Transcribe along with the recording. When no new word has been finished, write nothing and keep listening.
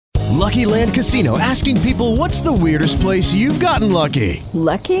Lucky Land Casino, asking people, what's the weirdest place you've gotten lucky?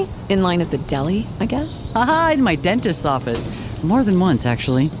 Lucky? In line at the deli, I guess? Aha, in my dentist's office. More than once,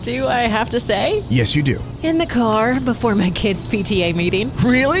 actually. Do I have to say? Yes, you do. In the car before my kids' PTA meeting.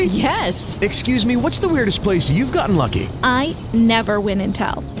 Really? Yes. Excuse me, what's the weirdest place you've gotten lucky? I never win and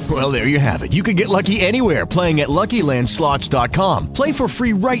tell. Well, there you have it. You can get lucky anywhere, playing at LuckyLandSlots.com. Play for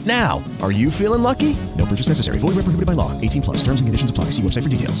free right now. Are you feeling lucky? No purchase necessary. Void where prohibited by law. 18 plus. Terms and conditions apply. See website for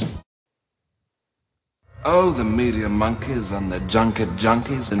details. Oh, the media monkeys and the junket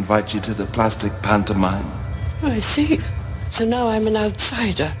junkies invite you to the plastic pantomime. Oh, I see. So now I'm an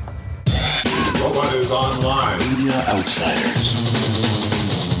outsider. What is online? Media outsiders.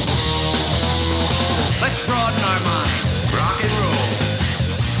 Let's broaden our minds. Rock and roll.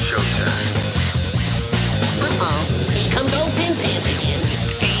 Showtime. Uh-oh. Here come those pin pants again.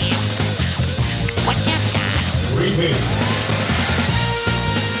 What you got? Repeat.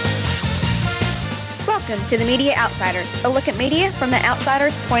 Welcome to the Media Outsiders, a look at media from the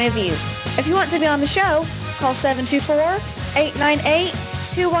outsider's point of view. If you want to be on the show, call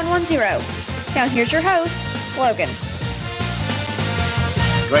 724-898-2110. Now here's your host, Logan.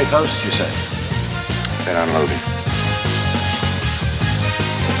 Great host, you say? Then unloading.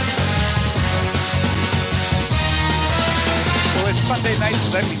 Well, it's Sunday night,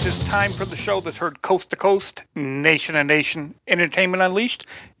 so that means it's time for the show that's heard coast to coast, nation to nation, Entertainment Unleashed,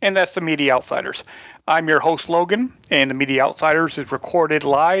 and that's the Media Outsiders. I'm your host, Logan, and the Media Outsiders is recorded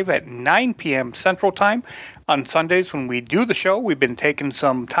live at 9 p.m. Central Time on Sundays when we do the show. We've been taking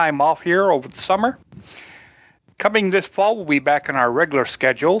some time off here over the summer. Coming this fall, we'll be back on our regular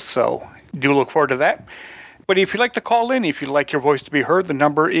schedule, so do look forward to that. But if you'd like to call in, if you'd like your voice to be heard, the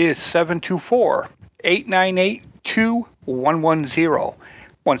number is 724-898-2110.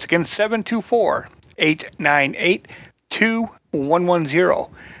 Once again, 724-898-2110.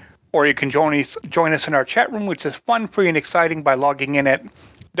 Or you can join us in our chat room, which is fun, free, and exciting by logging in at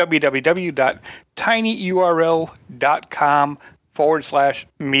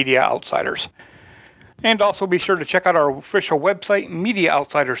www.tinyurl.com/Media Outsiders. And also be sure to check out our official website,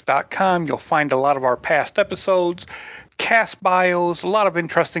 MediaOutsiders.com. You'll find a lot of our past episodes, cast bios, a lot of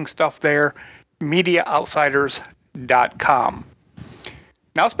interesting stuff there, MediaOutsiders.com.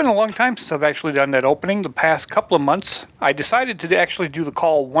 Now, it's been a long time since I've actually done that opening. The past couple of months, I decided to actually do the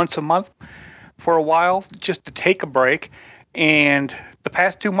call once a month for a while, just to take a break. And the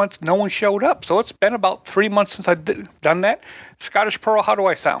past 2 months, no one showed up. So it's been about 3 months since I've done that. Scottish Pearl, how do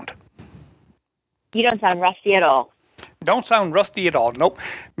I sound? You don't sound rusty at all. Don't sound rusty at all. Nope.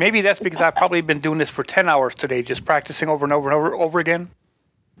 Maybe that's because I've probably been doing this for 10 hours today, just practicing over and over and over again.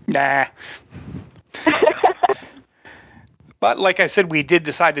 Nah. But like I said, we did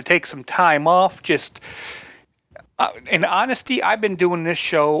decide to take some time off. Just in honesty, I've been doing this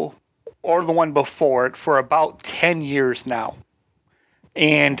show, or the one before it, for about 10 years now.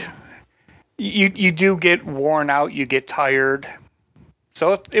 And you do get worn out, you get tired.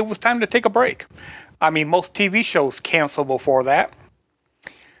 So it was time to take a break. I mean, most TV shows cancel before that.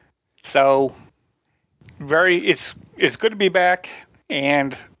 So it's good to be back.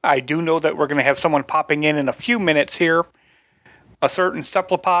 And I do know that we're going to have someone popping in a few minutes here. A certain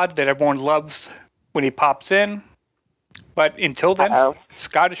cephalopod that everyone loves when he pops in. But until then,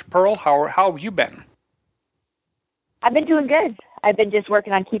 Scottish Pearl, how have you been? I've been doing good. I've been just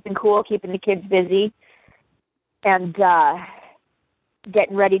working on keeping cool, keeping the kids busy, and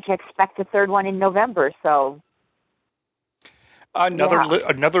getting ready to expect a third one in November. So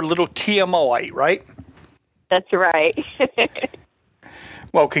another little TMOite, right? That's right.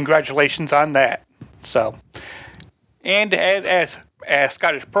 Well, congratulations on that. So. And as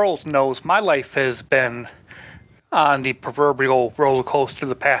Scottish Pearls knows, my life has been on the proverbial roller coaster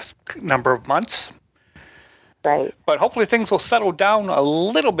the past number of months. Right. But hopefully things will settle down a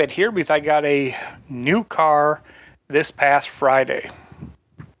little bit here because I got a new car this past Friday.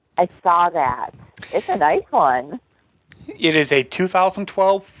 I saw that. It's a nice one. It is a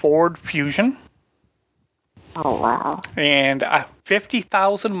 2012 Ford Fusion. Oh, wow. And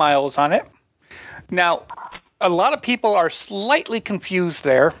 50,000 miles on it. Now, a lot of people are slightly confused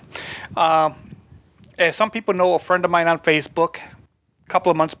there. As some people know, a friend of mine on Facebook a couple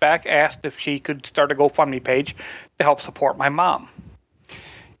of months back asked if she could start a GoFundMe page to help support my mom.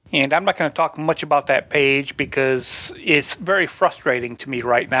 And I'm not going to talk much about that page because it's very frustrating to me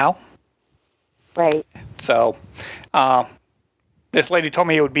right now. Right. So, this lady told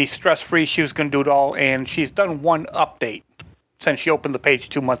me it would be stress-free. She was going to do it all, and she's done one update since she opened the page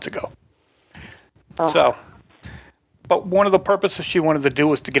 2 months ago. Oh. So, but one of the purposes she wanted to do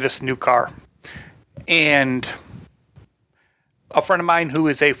was to get us a new car. And a friend of mine who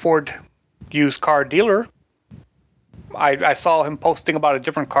is a Ford used car dealer, I saw him posting about a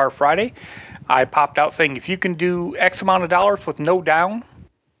different car Friday. I popped out saying, if you can do X amount of dollars with no down,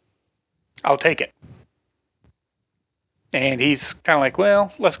 I'll take it. And he's kind of like,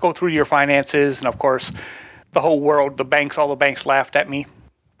 well, let's go through your finances. And, of course, the whole world, all the banks laughed at me.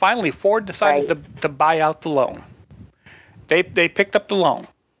 Finally, Ford decided to buy out the loan. They picked up the loan.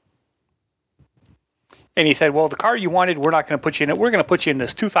 And he said, well, the car you wanted, we're not going to put you in it. We're going to put you in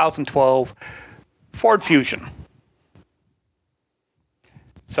this 2012 Ford Fusion.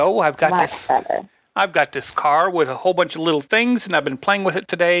 So I've got this car with a whole bunch of little things, and I've been playing with it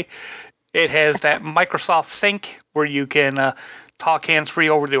today. It has that Microsoft Sync where you can talk hands-free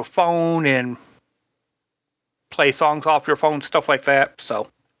over your phone and play songs off your phone, stuff like that. So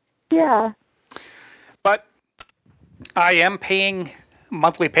yeah. But I am paying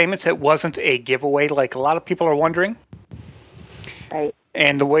monthly payments. It wasn't a giveaway like a lot of people are wondering. Right.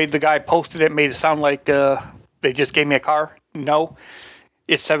 And the way the guy posted it made it sound like they just gave me a car. No,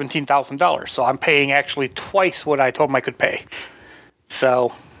 it's $17,000. So I'm paying actually twice what I told them I could pay.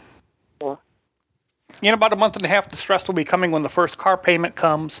 So in about a month and a half, the stress will be coming when the first car payment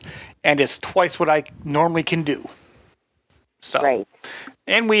comes, and it's twice what I normally can do. So, right.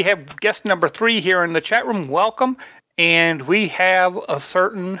 And we have guest number 3 here in the chat room. Welcome. And we have a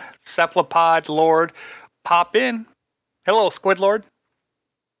certain cephalopod lord pop in. Hello, Squid Lord.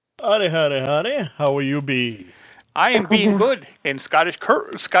 Howdy, howdy, howdy. How will you be? I am being good, and Scottish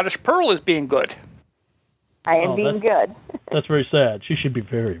Pearl is being good. I am being good. That's very sad. She should be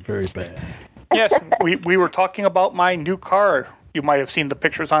very, very bad. Yes, we were talking about my new car. You might have seen the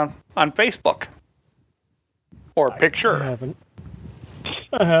pictures on Facebook. Or picture.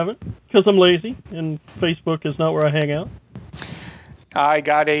 I haven't, because I'm lazy, and Facebook is not where I hang out. I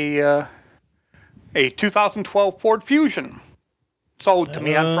got a 2012 Ford Fusion sold to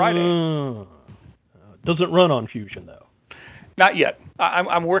me on Friday. Doesn't run on Fusion, though. Not yet.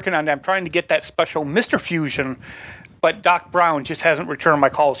 I'm working on that. I'm trying to get that special Mr. Fusion, but Doc Brown just hasn't returned my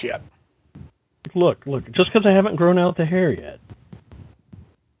calls yet. Look, just because I haven't grown out the hair yet.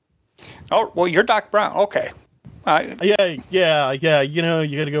 Oh, well, you're Doc Brown. Okay. Yeah. You know,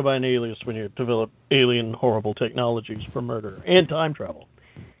 you got to go by an alias when you develop alien, horrible technologies for murder and time travel.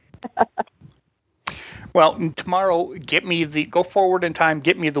 Well, tomorrow, go forward in time,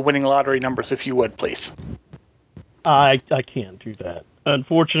 get me the winning lottery numbers if you would, please. I can't do that.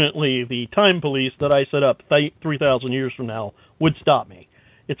 Unfortunately, the time police that I set up 3,000 years from now would stop me.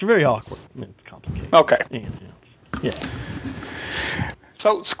 It's very awkward. It's complicated. Okay. Yeah.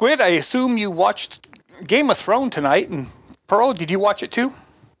 So, Squid, I assume you watched Game of Thrones tonight, and Pearl, did you watch it too?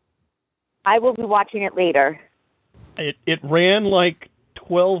 I will be watching it later. It ran like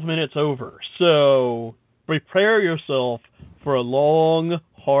 12 minutes over, so prepare yourself for a long,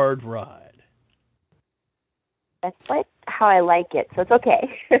 hard ride. That's like how I like it, so it's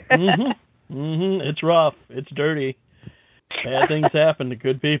okay. It's rough. It's dirty. Bad things happen to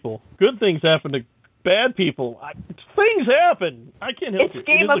good people. Good things happen to bad people. Things happen. I can't help it. It's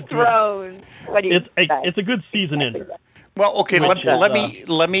Game of Thrones. It's a good season ender. Well, okay.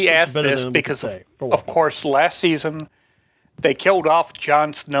 Let me ask this because, of course, last season they killed off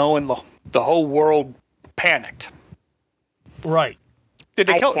Jon Snow and the whole world panicked. Right. Did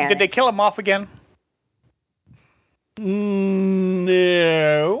they kill him off again? No.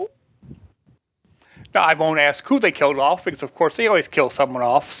 No, I won't ask who they killed off because, of course, they always kill someone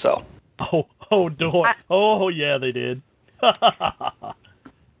off. So. Yeah, they did.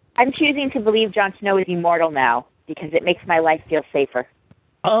 I'm choosing to believe Jon Snow is immortal now because it makes my life feel safer.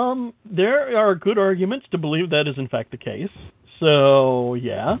 There are good arguments to believe that is in fact the case. So,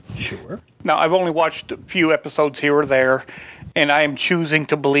 yeah, sure. Now, I've only watched a few episodes here or there, and I am choosing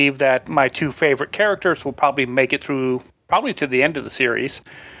to believe that my 2 favorite characters will probably make it through, probably to the end of the series.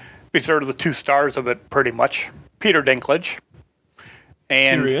 Because they're the 2 stars of it, pretty much. Peter Dinklage.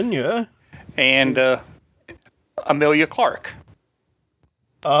 And Tyrion, yeah. And Emilia Clarke.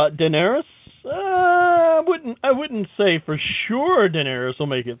 Daenerys? I wouldn't say for sure Daenerys will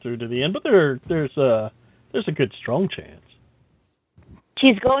make it through to the end, but there's a good strong chance.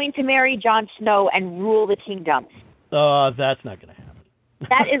 She's going to marry Jon Snow and rule the kingdoms. That's not going to happen.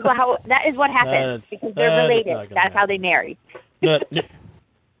 That is what happens because they're related. That's how they marry.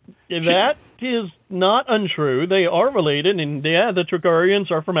 That is not untrue. They are related, and the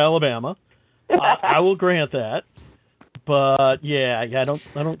Targaryens are from Alabama. I will grant that. But I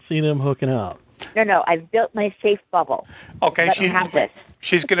don't see them hooking up. No, I've built my safe bubble. Okay, Let me have this.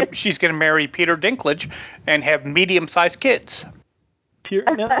 She's gonna marry Peter Dinklage and have medium-sized kids. Here,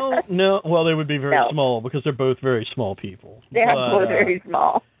 no. Well, they would be very small because they're both very small people. They are both very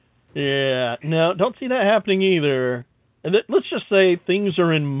small. Yeah, no, don't see that happening either. And let's just say things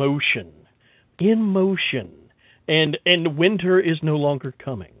are in motion. And winter is no longer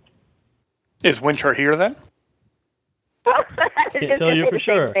coming. Is winter here then? Can't tell you for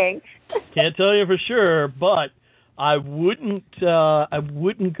sure. Can't tell you for sure, but I wouldn't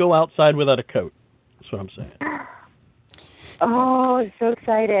go outside without a coat. That's what I'm saying. Oh, I'm so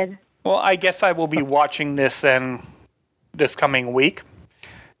excited. Well, I guess I will be watching this then this coming week.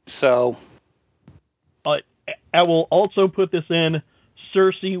 So I will also put this in.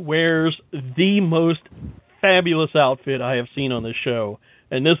 Cersei wears the most fabulous outfit I have seen on this show,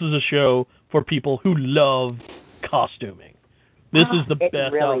 and this is a show for people who love costuming. This is the best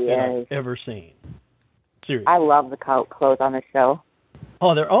outfit I've ever seen. Seriously. I love the clothes on this show.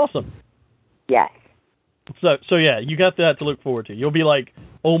 Oh, they're awesome. Yes. So yeah, you got that to look forward to. You'll be like,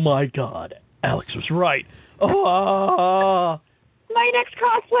 oh my God, Alex was right. Oh, my next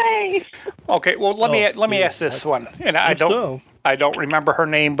cosplay. Okay, well let me ask this one, and I don't remember her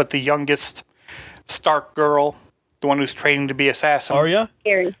name, but the youngest Stark girl, the one who's training to be assassin.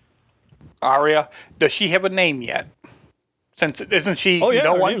 Arya. Does she have a name yet? Since isn't she? Oh yeah,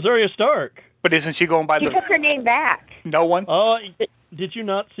 no her one? name's Arya Stark. But isn't she going by She took her name back. No one? Did you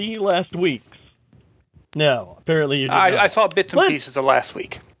not see last week's? No, apparently you did not. I saw bits and pieces of last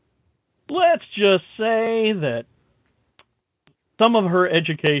week. Let's just say that some of her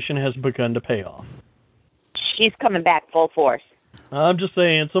education has begun to pay off. She's coming back full force. I'm just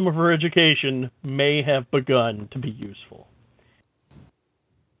saying some of her education may have begun to be useful.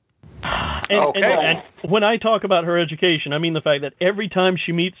 And when I talk about her education, I mean the fact that every time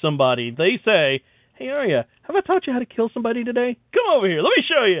she meets somebody, they say, hey, Arya, have I taught you how to kill somebody today? Come over here. Let me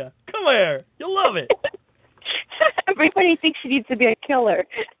show you. Come here. You'll love it. Everybody thinks she needs to be a killer.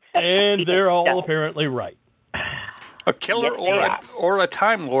 And they're all apparently right. A killer or a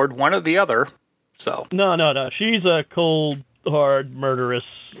Time Lord, one or the other. So No. She's a cold, hard murderess,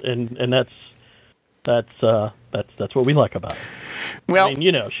 and that's what we like about her. Well, I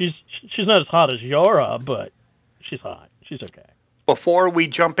mean, she's not as hot as Yara, but she's hot. She's okay. Before we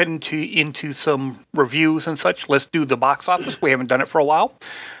jump into some reviews and such, let's do the box office. We haven't done it for a while.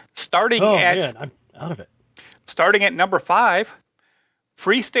 Man, I'm out of it. Starting at number 5,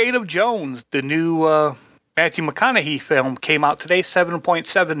 Free State of Jones, the new Matthew McConaughey film, came out today.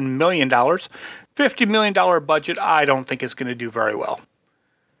 $7.7 million, $50 million budget. I don't think it's going to do very well.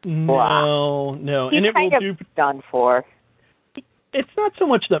 No, He's and it will do done for. It's not so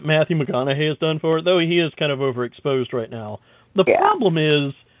much that Matthew McConaughey has done for it, though he is kind of overexposed right now. The problem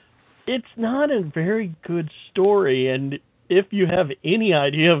is, it's not a very good story, and if you have any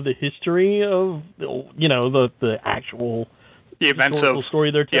idea of the history of, the actual historical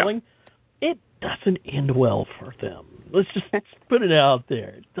story they're telling, it doesn't end well for them. Let's put it out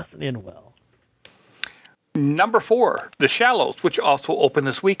there. It doesn't end well. Number 4, The Shallows, which also opened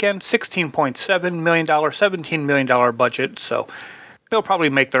this weekend. $16.7 million, $17 million budget, so they'll probably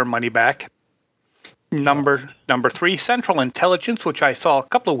make their money back. Number 3, Central Intelligence, which I saw a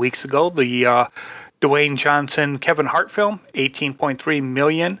couple of weeks ago, the Dwayne Johnson, Kevin Hart film, $18.3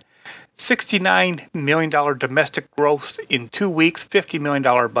 million, $69 million domestic gross in 2 weeks, $50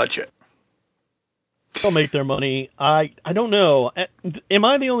 million budget. They'll make their money. I don't know. Am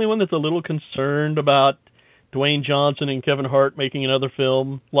I the only one that's a little concerned about Dwayne Johnson and Kevin Hart making another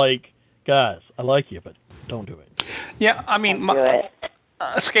film? Like, guys, I like you, but don't do it. Yeah, I mean, a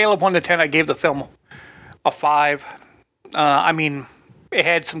scale of 1 to 10, I gave the film a 5. I mean, it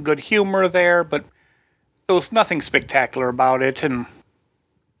had some good humor there, but there was nothing spectacular about it, and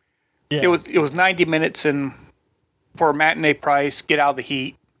it was 90 minutes, and for a matinee price, get out of the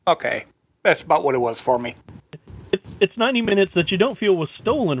heat. Okay, that's about what it was for me. It's 90 minutes that you don't feel was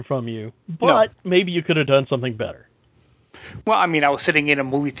stolen from you, but maybe you could have done something better. Well, I mean, I was sitting in a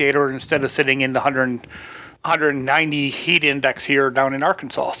movie theater instead of sitting in the 190 heat index here down in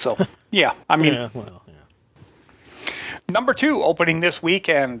Arkansas. So, yeah, I mean, Number 2, opening this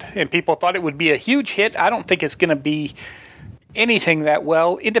weekend, and people thought it would be a huge hit. I don't think it's going to be anything that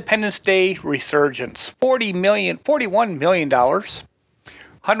well. Independence Day Resurgence, $41 million,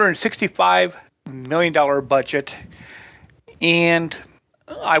 $165 million budget, and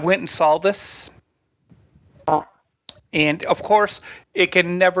I went and saw this. And, of course, it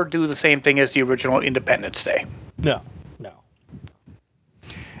can never do the same thing as the original Independence Day. No.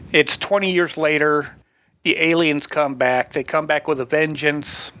 It's 20 years later. The aliens come back. They come back with a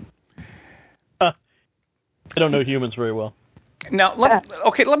vengeance. I don't know humans very well. Now,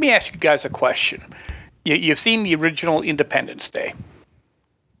 let me ask you guys a question. You've seen the original Independence Day.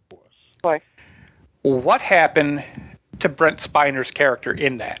 Of course. What happened to Brent Spiner's character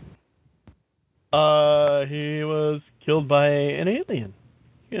in that? He was killed by an alien.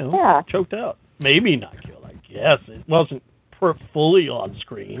 Choked out. Maybe not killed, I guess. It wasn't fully on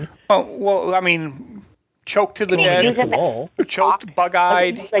screen. Oh, well, I mean, choked to the death. Choked,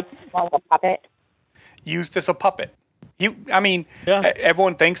 bug-eyed. Like a puppet. Used as a puppet.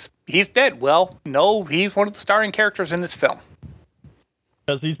 Everyone thinks he's dead. Well, no, he's one of the starring characters in this film.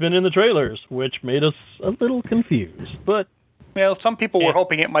 Because he's been in the trailers, which made us a little confused. But some people were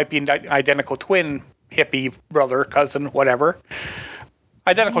hoping it might be an identical twin, hippie, brother, cousin, whatever.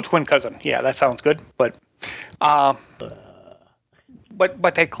 Identical twin cousin. Yeah, that sounds good. But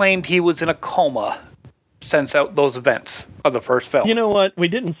they claimed he was in a coma since those events of the first film. You know what? We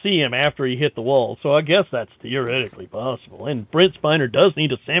didn't see him after he hit the wall, so I guess that's theoretically possible. And Brent Spiner does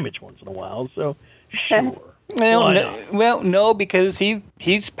need a sandwich once in a while, so sure. No, because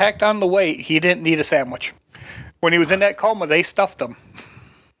he's packed on the weight. He didn't need a sandwich. When he was in that coma, they stuffed him.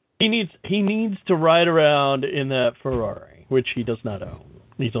 He needs to ride around in that Ferrari, which he does not own.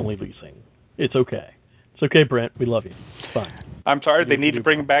 He's only leasing. It's okay. It's okay, Brent. We love you. It's fine. I'm sorry. They need to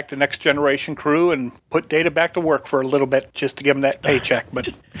bring back the Next Generation crew and put Data back to work for a little bit just to give him that paycheck. But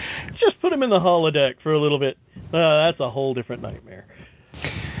just put him in the holodeck for a little bit. That's a whole different nightmare.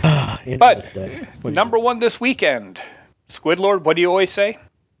 But number one this weekend, Squidlord, what do you always say?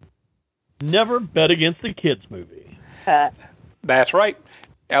 Never bet against a kids movie. That's right.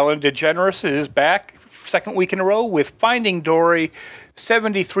 Ellen DeGeneres is back second week in a row with Finding Dory,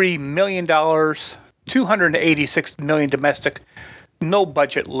 $73 million, $286 million domestic, no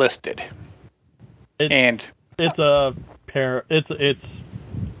budget listed. It's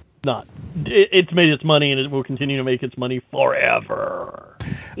made its money and it will continue to make its money forever.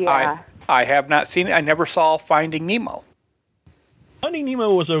 Yeah. I have not seen it. I never saw Finding Nemo. Finding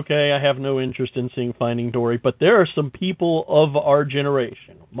Nemo was okay. I have no interest in seeing Finding Dory, but there are some people of our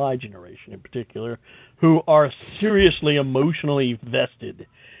generation, my generation in particular, who are seriously emotionally vested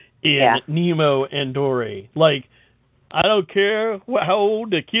in Nemo and Dory. Like, I don't care how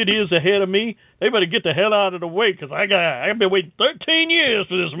old the kid is ahead of me. They better get the hell out of the way because I've been waiting 13 years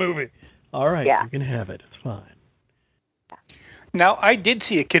for this movie. All right, you can have it. It's fine. Now, I did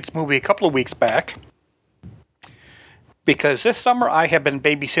see a kids movie a couple of weeks back because this summer I have been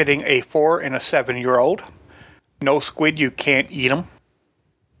babysitting a 4 and a 7-year-old. No squid, you can't eat them.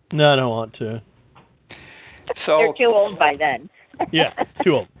 No, I don't want to. So they're too old by then. Yeah,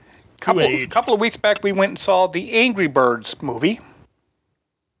 too old. Couple of weeks back, we went and saw the Angry Birds movie.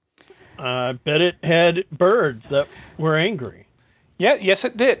 I bet it had birds that were angry. Yeah, yes,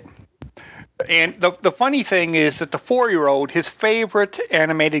 it did. And the funny thing is that the 4-year-old, his favorite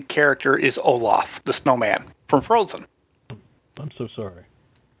animated character is Olaf, the snowman from Frozen. I'm so sorry.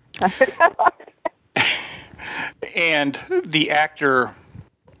 And the actor,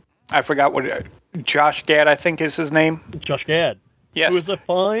 I forgot Josh Gad, I think is his name. Josh Gad. Yes. Who is a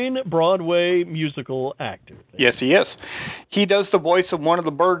fine Broadway musical actor. Yes, he is. He does the voice of one of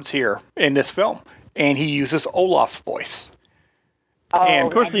the birds here in this film, and he uses Olaf's voice. Oh, and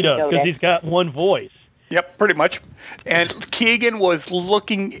of course he does, because he's got one voice. Yep, pretty much. And Keegan was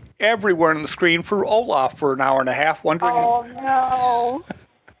looking everywhere on the screen for Olaf for an hour and a half, wondering... Oh,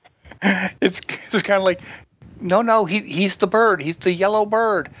 no. It's kind of like, no, he's the bird. He's the yellow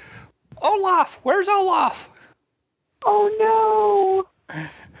bird. Olaf, where's Olaf? Oh, no.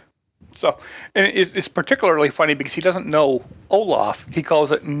 So, and it's particularly funny because he doesn't know Olaf. He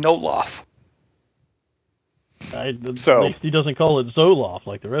calls it Nolof. At least he doesn't call it Zoloff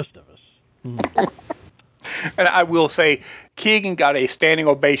like the rest of us. And I will say, Keegan got a standing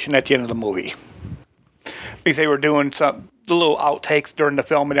ovation at the end of the movie. Because they were doing the little outtakes during the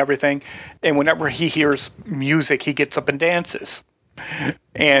film and everything. And whenever he hears music, he gets up and dances.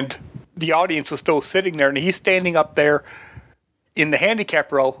 And the audience was still sitting there, and he's standing up there in the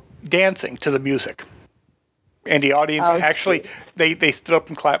handicap row dancing to the music. And the audience actually, they stood up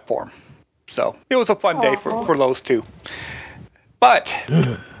and clapped for him. So it was a fun day for those two. But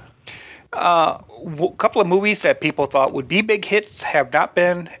a couple of movies that people thought would be big hits have not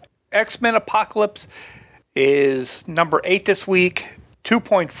been. X-Men Apocalypse is number 8 this week,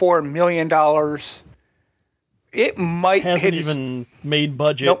 $2.4 million. It might hasn't even made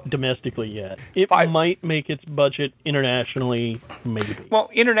budget domestically yet. It might make its budget internationally, maybe. Well,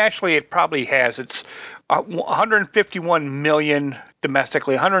 internationally it probably has. It's $151 million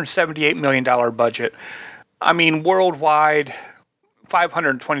domestically, $178 million budget. I mean, worldwide,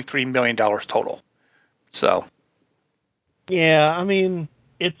 $523 million total. So. Yeah, I mean,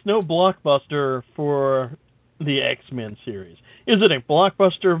 it's no blockbuster for the X-Men series. Is it a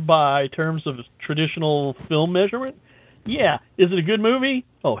blockbuster by terms of traditional film measurement? Yeah. Is it a good movie?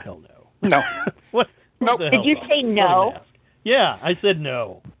 Oh, hell no. No. What? Nope. Did you say no? Yeah, I said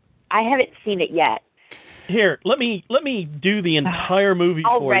no. I haven't seen it yet. Here, let me do the entire movie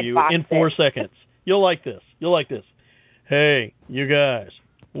I'll for you Redbox in 4 it. seconds. You'll like this. Hey, you guys,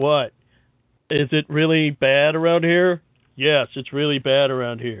 what? Is it really bad around here? Yes, it's really bad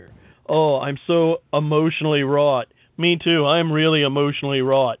around here. Oh, I'm so emotionally wrought. Me too, I'm really emotionally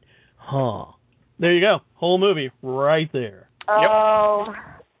wrought. Huh. There you go. Whole movie right there. Oh.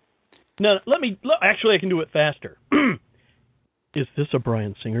 No, actually, I can do it faster. Is this a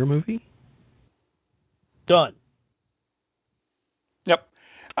Bryan Singer movie? Done. Yep.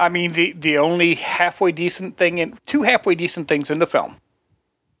 I mean, the only halfway decent thing two halfway decent things in the film.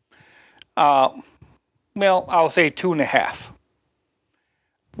 Well, I'll say 2.5.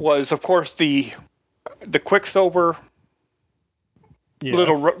 Was, of course, the Quicksilver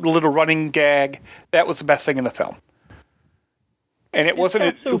little running gag. That was the best thing in the film. And it wasn't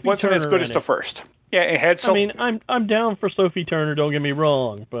as good as the first. Yeah, it had. I mean, I'm down for Sophie Turner. Don't get me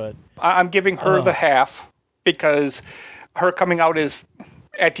wrong, but I'm giving her the half because her coming out is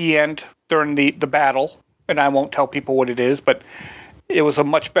at the end during the battle, and I won't tell people what it is, but it was a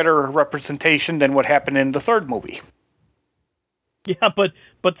much better representation than what happened in the third movie. Yeah, but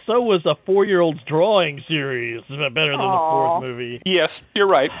so was a 4-year-old's drawing series better than the fourth movie. Yes, you're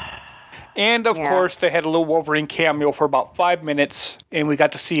right. And, of course, they had a little Wolverine cameo for about 5 minutes, and we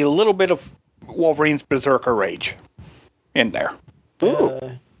got to see a little bit of Wolverine's Berserker rage in there.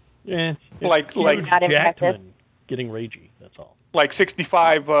 Yeah, like Jackman getting ragey, that's all. Like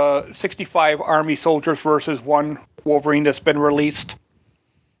 65 army soldiers versus one Wolverine that's been released,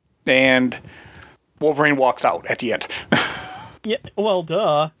 and Wolverine walks out at the end. Yeah, well,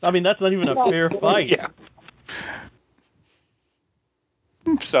 duh. I mean, that's not even a fair fight. Yeah.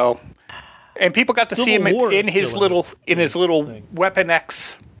 So, and people got to see him in his little Weapon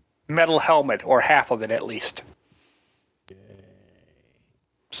X metal helmet, or half of it at least.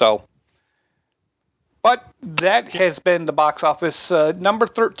 So, but that has been the box office number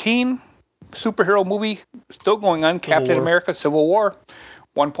 13 superhero movie still going on. Captain America: Civil War,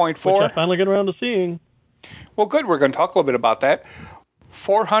 1.4. Which I finally got around to seeing. Well, good. We're going to talk a little bit about that.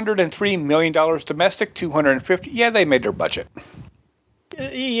 $403 million domestic, $250. Yeah, they made their budget.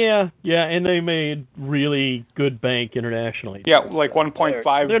 Yeah, and they made really good bank internationally. Yeah, like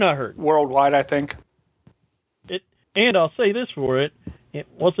 1.5. They're not hurt worldwide, I think. And I'll say this for it: it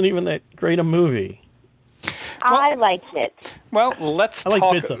wasn't even that great a movie. I liked it. Well, let's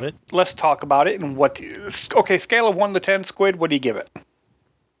talk. Bits of it. Let's talk about it and what. Okay, scale of 1 to 10, Squid. What do you give it?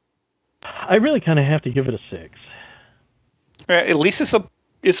 I really kind of have to give it a 6. At least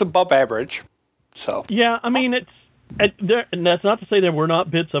it's above average. So. Yeah, I mean and that's not to say there were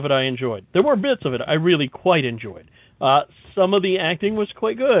not bits of it I enjoyed. There were bits of it I really quite enjoyed. Some of the acting was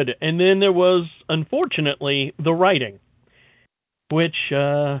quite good, and then there was, unfortunately, the writing, which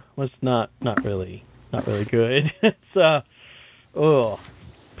was not really good. It's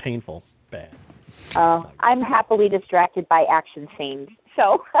painful, bad. I'm happily distracted by action scenes.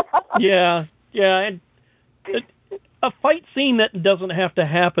 So. yeah, and a fight scene that doesn't have to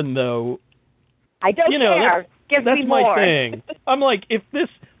happen though. I don't care. Give that's me my more. thing. I'm like, if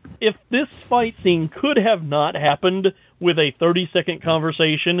this fight scene could have not happened with a 30-second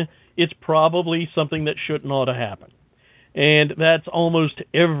conversation, it's probably something that shouldn't ought to happen. And that's almost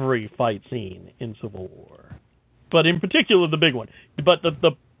every fight scene in Civil War. But in particular, the big one. But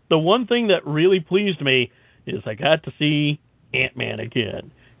the one thing that really pleased me is I got to see Ant-Man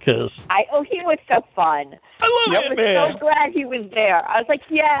again. He was so fun. I love Ant-Man. I was so glad he was there. I was like,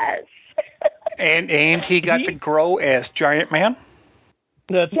 yes. and he got to grow as Giant Man.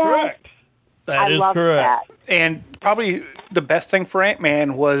 That's correct. That is correct. That. And probably the best thing for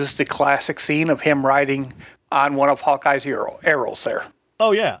Ant-Man was the classic scene of him riding on one of Hawkeye's arrows there.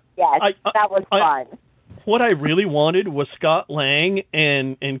 Oh, yeah. Yes, that was fun. What I really wanted was Scott Lang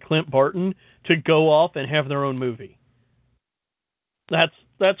and Clint Barton to go off and have their own movie.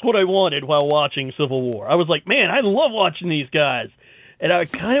 That's what I wanted while watching Civil War. I was like, man, I love watching these guys. And I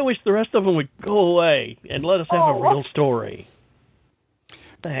kind of wish the rest of them would go away and let us have a real story.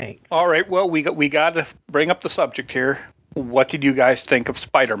 Thanks. All right, well, we got to bring up the subject here. What did you guys think of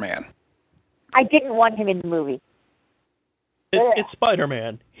Spider-Man? I didn't want him in the movie. It's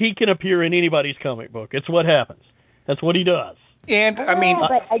Spider-Man. He can appear in anybody's comic book. It's what happens. That's what he does. And, I mean,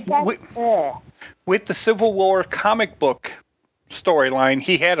 with the Civil War comic book storyline,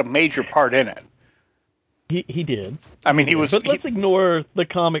 he had a major part in it. He did. I mean, he was... But let's ignore the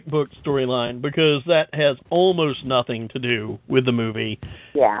comic book storyline, because that has almost nothing to do with the movie.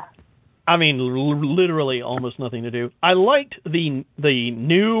 Yeah. I mean, literally almost nothing to do. I liked the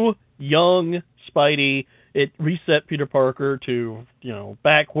new, young Spidey. It reset Peter Parker to,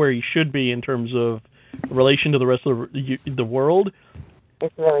 back where he should be in terms of relation to the rest of the world.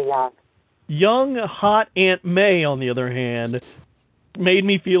 It's really young. Young, hot Aunt May, on the other hand, made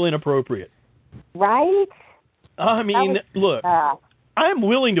me feel inappropriate. Right? I mean, look, I'm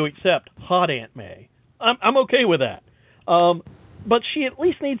willing to accept hot Aunt May. I'm okay with that. But she at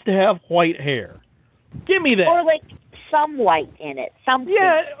least needs to have white hair. Give me that. Or like some white in it. Something.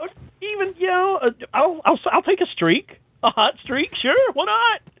 Yeah, even I'll take a streak, a hot streak. Sure, why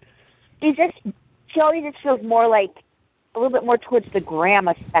not? She always just feels more like a little bit more towards the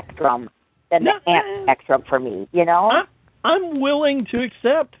grandma spectrum than the aunt spectrum for me. I'm willing to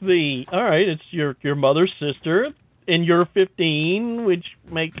accept all right, it's your mother's sister, and you're 15, which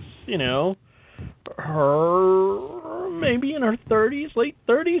makes, her maybe in her 30s, late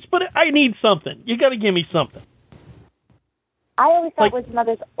 30s, but I need something. You got to give me something. I always thought it was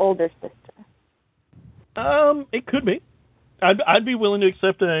mother's older sister. It could be. I'd be willing to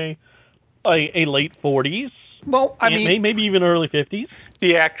accept a late 40s. Well, I mean... Maybe even early 50s.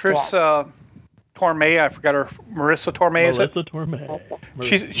 The actress... Torme, I forgot her, Marissa Torme, is it? Marissa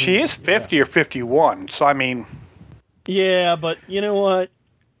Torme. She is 50 or 51, so I mean... Yeah, but you know what?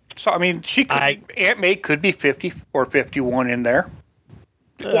 So, I mean, Aunt May could be 50 or 51 in there.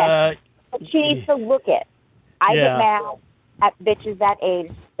 Yes, but she needs to look it. I get mad at bitches that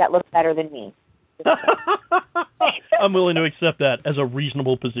age that look better than me. I'm willing to accept that as a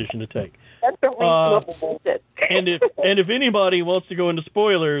reasonable position to take. That's a reasonable position. and if anybody wants to go into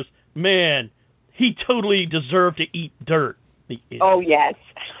spoilers, man... He totally deserved to eat dirt. Oh, yes.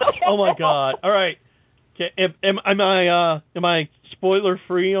 Oh, my God. All right. Okay. Am I spoiler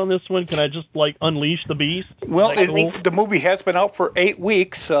free on this one? Can I just unleash the beast? Well, the movie has been out for 8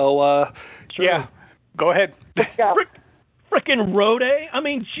 weeks, so sure. Yeah, go ahead. Frickin' Rode. I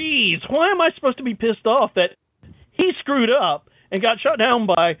mean, geez, why am I supposed to be pissed off that he screwed up and got shot down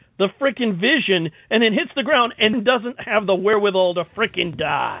by the frickin' Vision and then hits the ground and doesn't have the wherewithal to frickin'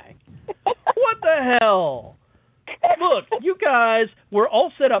 die? What the hell? Look, you guys were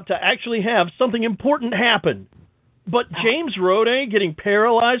all set up to actually have something important happen. But James Rode getting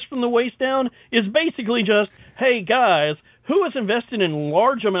paralyzed from the waist down is basically just, hey, guys, who has invested in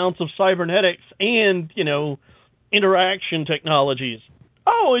large amounts of cybernetics and, interaction technologies?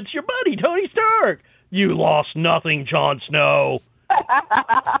 Oh, it's your buddy, Tony Stark. You lost nothing, Jon Snow.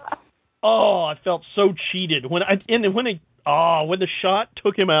 Oh, I felt so cheated. When the shot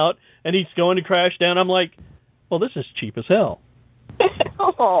took him out and he's going to crash down, I'm like, well, this is cheap as hell.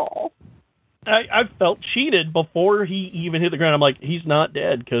 Oh. I felt cheated before he even hit the ground. I'm like, he's not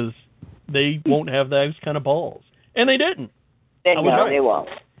dead because they won't have those kind of balls. And they didn't. They won't.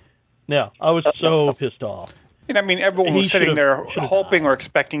 Yeah, I was so pissed off. And I mean, everyone was sitting there hoping or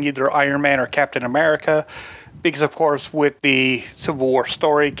expecting either Iron Man or Captain America. Because, of course, with the Civil War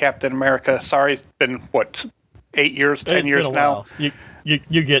story, Captain America, it's been, 8 years, 10 years now? You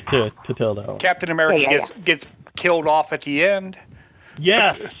get to tell that one. Captain America gets killed off at the end.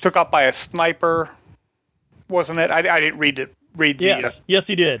 Yes. Took out by a sniper, wasn't it? I didn't read it. Yes,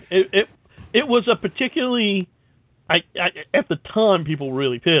 he did. It was a particularly... at the time, people were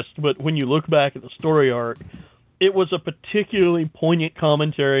really pissed, but when you look back at the story arc, it was a particularly poignant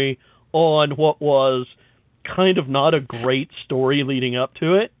commentary on what was kind of not a great story leading up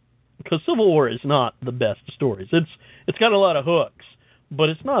to it, because Civil War is not the best of stories. It's got a lot of hooks, but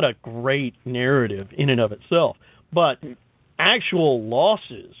it's not a great narrative in and of itself. But actual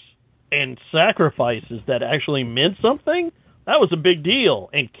losses and sacrifices that actually meant something, that was a big deal.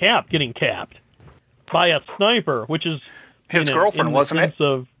 And Cap getting capped by a sniper, which is his girlfriend, wasn't it?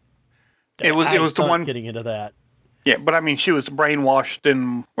 It was the one getting into that. Yeah, but I mean, she was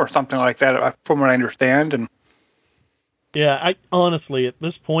brainwashed or something like that, from what I understand. And yeah, I honestly, at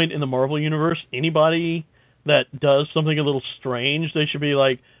this point in the Marvel universe, anybody that does something a little strange, they should be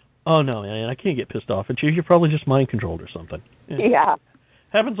like, "Oh no, man, I can't get pissed off at you. You're probably just mind controlled or something." Yeah.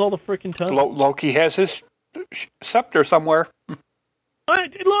 Happens all the freaking time. Loki has his scepter somewhere.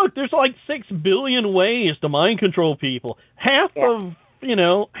 Look, there's like 6 billion ways to mind control people. Half of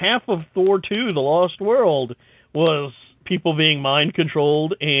Thor 2, The Lost World, was people being mind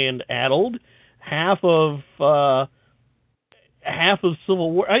controlled and addled. Half of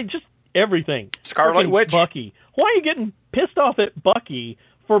Civil War, just everything. Scarlet Witch. Bucky. Why are you getting pissed off at Bucky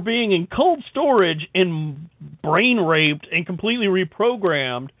for being in cold storage and brain raped and completely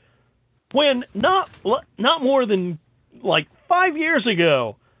reprogrammed when not more than like 5 years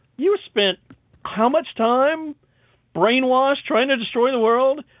ago, you spent how much time brainwashed trying to destroy the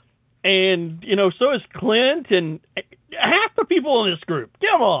world? And, so is Clint and half the people in this group.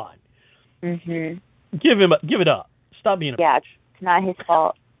 Come on. Mm-hmm. Give it up. Stop being a bitch. It's not his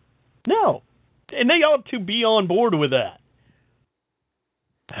fault. No. And they ought to be on board with that.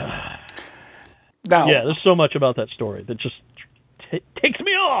 Now, yeah, there's so much about that story that just takes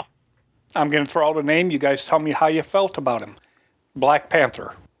me off. I'm going to throw out a name. You guys tell me how you felt about him. Black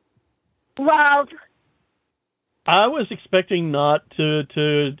Panther. Well, I was expecting not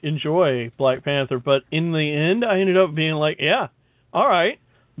to enjoy Black Panther, but in the end, I ended up being like, yeah, all right,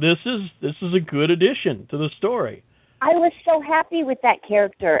 this is a good addition to the story. I was so happy with that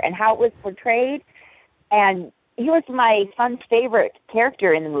character and how it was portrayed, and he was my son's favorite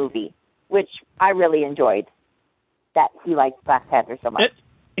character in the movie, which I really enjoyed. That he liked Black Panther so much.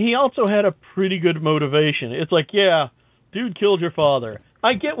 He also had a pretty good motivation. It's like, yeah, dude killed your father.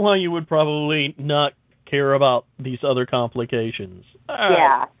 I get why you would probably not care about these other complications.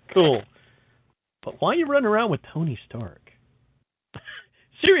 Yeah. Cool. But why are you running around with Tony Stark?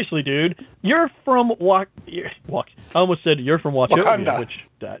 Seriously, dude, you're from I almost said you're from Wakanda, which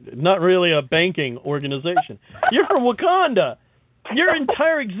not really a banking organization. You're from Wakanda. Your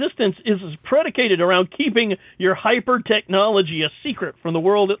entire existence is predicated around keeping your hyper technology a secret from the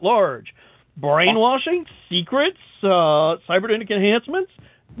world at large. Brainwashing, secrets, cybernetic enhancements.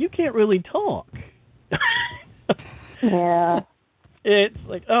 You can't really talk. Yeah. It's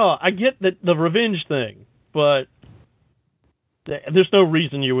like, I get the revenge thing, but there's no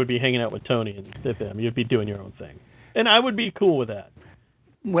reason you would be hanging out with Tony and them. You'd be doing your own thing. And I would be cool with that.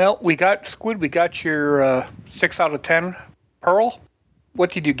 Well, we got your 6 out of 10. Pearl,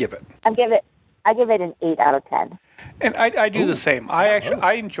 what did you give it? I give it an 8 out of 10. And I do the same.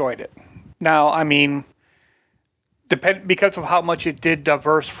 I enjoyed it. Now, I mean, because of how much it did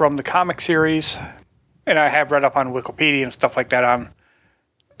diverse from the comic series, and I have read up on Wikipedia and stuff like that on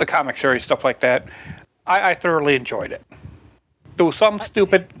the comic series, stuff like that, I thoroughly enjoyed it. There was some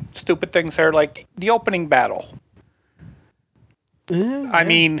stupid things there, like the opening battle. Mm-hmm. I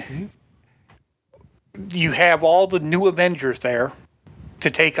mean, you have all the new Avengers there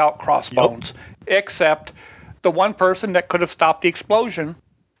to take out Crossbones, except the one person that could have stopped the explosion,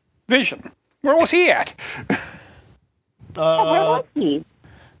 Vision. Where was he at? Where was he?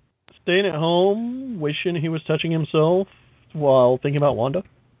 Staying at home, wishing he was touching himself while thinking about Wanda.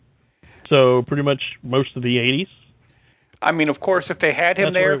 So pretty much most of the 80s. I mean, of course, if they had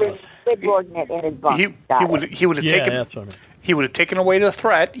him there, he would have taken away the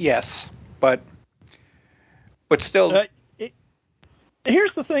threat. Yes, but still.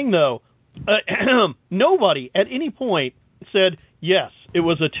 Here's the thing, though. Nobody at any point said, yes, it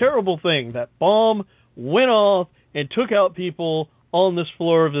was a terrible thing. That bomb went off and took out people on this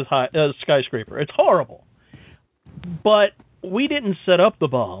floor of the skyscraper. It's horrible. But we didn't set up the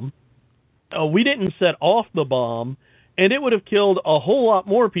bomb. We didn't set off the bomb. And it would have killed a whole lot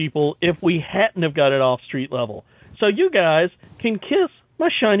more people if we hadn't have got it off street level. So you guys can kiss my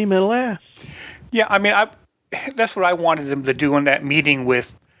shiny metal ass. Yeah, I mean, that's what I wanted him to do in that meeting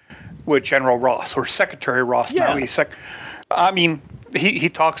with General Ross, or Secretary Ross. Yeah. I mean, he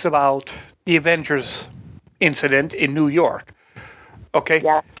talks about the Avengers incident in New York. Okay?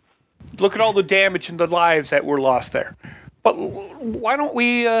 Yeah. Look at all the damage and the lives that were lost there. But why don't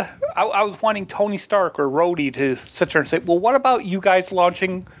we, I was wanting Tony Stark or Rhodey to sit there and say, well, what about you guys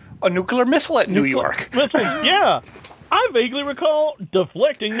launching a nuclear missile at New York? Yeah. I vaguely recall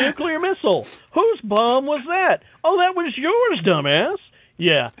deflecting nuclear missile. Whose bomb was that? Oh, that was yours, dumbass.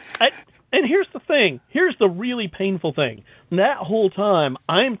 Yeah. And here's the thing. Here's the really painful thing. That whole time,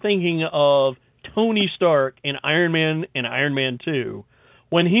 I'm thinking of Tony Stark in Iron Man and Iron Man 2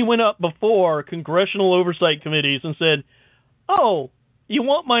 when he went up before congressional oversight committees and said, oh, you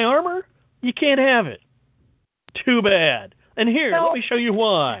want my armor? You can't have it. Too bad. And here, let me show you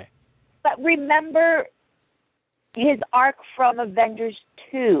why. But remember his arc from Avengers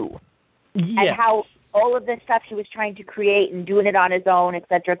 2. Yes. And how all of this stuff he was trying to create and doing it on his own, et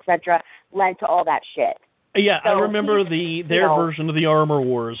cetera, led to all that shit. Yeah, so I remember their version of the Armor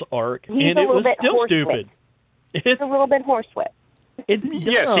Wars arc, and it was still stupid. It's a little bit horsewhip.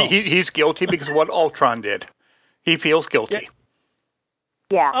 Yes, he's guilty because of what Ultron did. He feels guilty.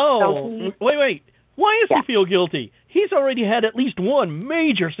 Yeah. Oh, wait. Why does he feel guilty? He's already had at least one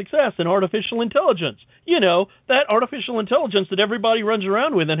major success in artificial intelligence. You know, that artificial intelligence that everybody runs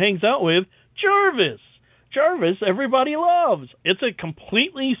around with and hangs out with, Jarvis. Jarvis, everybody loves. It's a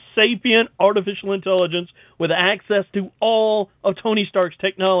completely sapient artificial intelligence with access to all of Tony Stark's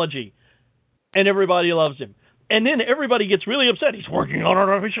technology. and everybody loves him. And then everybody gets really upset. He's working on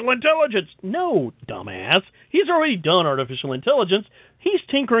artificial intelligence. No, dumbass. He's already done artificial intelligence. He's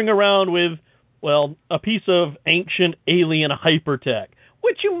tinkering around with, well, a piece of ancient alien hypertech,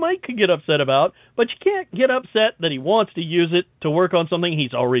 which you might could get upset about, but you can't get upset that he wants to use it to work on something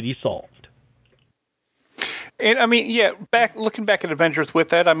he's already solved. And, I mean, yeah, looking back at Avengers with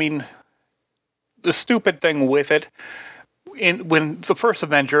that, I mean, the stupid thing with it, when the first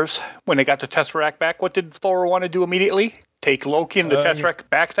Avengers, when they got the Tesseract back, what did Thor want to do immediately? Take Loki and the Tesseract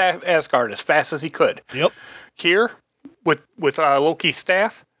back to Asgard as fast as he could. Yep. Here, with Loki's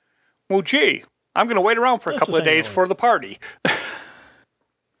staff, well, gee, I'm going to wait around for a couple of days for the party.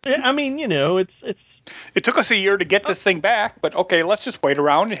 I mean, you know, it's. It took us a year to get this thing back, but okay, let's just wait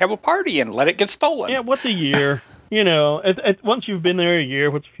around and have a party and let it get stolen. Yeah, what's a year? You know, once you've been there a year,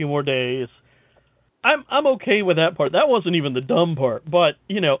 what's a few more days? I'm okay with that part. That wasn't even the dumb part. But,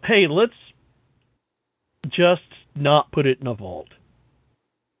 you know, hey, let's just not put it in a vault.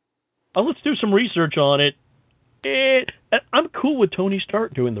 Let's do some research on it. I'm cool with Tony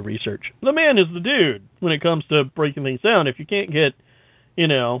Stark doing the research. The man is the dude when it comes to breaking things down. If you can't get, you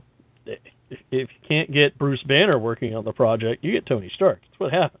know, if you can't get Bruce Banner working on the project, you get Tony Stark. That's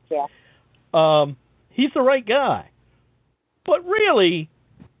what happens. Yeah. He's the right guy. But really,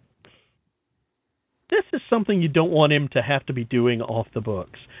 this is something you don't want him to have to be doing off the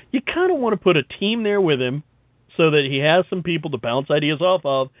books. You kind of want to put a team there with him so that he has some people to bounce ideas off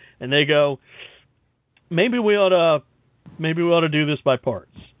of, and they go, maybe we ought to do this by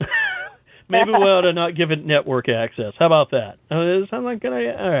parts. Maybe we ought to not give it network access. How about that? Does that sound like a good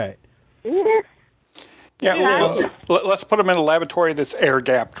idea? All right. Yeah, let's put him in a laboratory that's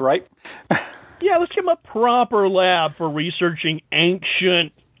air-gapped, right? Yeah, let's give him a proper lab for researching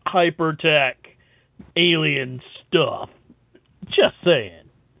ancient hypertech alien stuff. Just saying.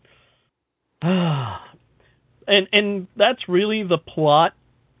 And that's really the plot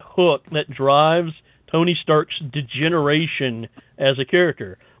hook that drives Tony Stark's degeneration as a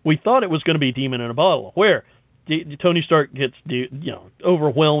character. We thought it was going to be Demon in a Bottle, where Tony Stark gets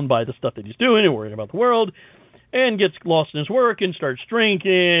overwhelmed by the stuff that he's doing and worried about the world, and gets lost in his work and starts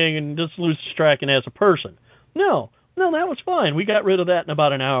drinking and just loses track and as a person. No, that was fine. We got rid of that in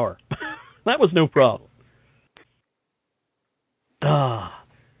about an hour. That was no problem.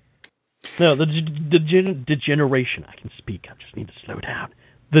 No, the degeneration. I can speak. I just need to slow down.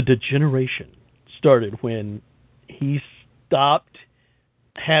 The degeneration started when he stopped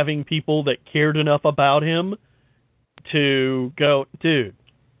having people that cared enough about him to go, dude,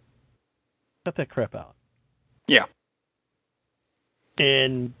 cut that crap out. Yeah.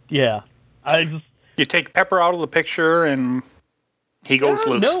 And, you take Pepper out of the picture, and he goes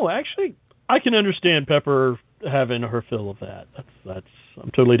loose. No, actually, I can understand Pepper having her fill of that. That's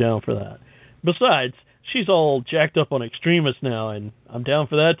I'm totally down for that. Besides, she's all jacked up on extremists now, and I'm down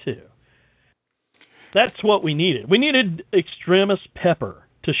for that, too. That's what we needed. We needed extremist Pepper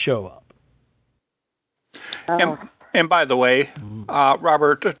to show up. Oh. And by the way,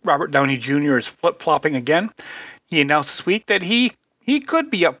 Robert Downey Jr. is flip-flopping again. He announced this week that he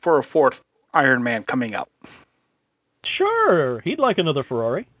could be up for a fourth Iron Man coming up. Sure, he'd like another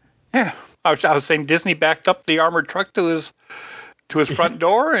Ferrari. Yeah, I was saying Disney backed up the armored truck to his front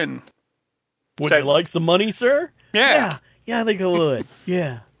door and would you like some money, sir? Yeah, they would.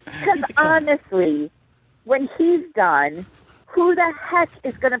 Yeah. Because honestly, when he's done, who the heck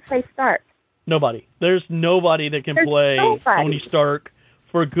is going to play Stark? Nobody. There's nobody that can play Tony Stark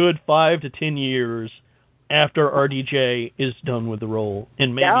for a good 5 to 10 years after RDJ is done with the role,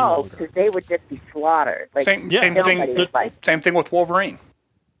 and maybe longer. Because they would just be slaughtered. Like, same thing with Wolverine.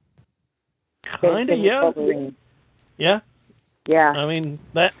 Kind of, yeah. Yeah. Yeah. I mean,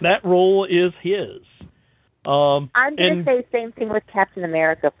 that role is his. I'm going to say same thing with Captain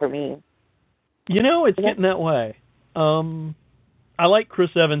America for me. You know, it's getting that way. I like Chris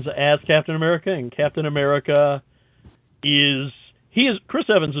Evans as Captain America, and Captain America Chris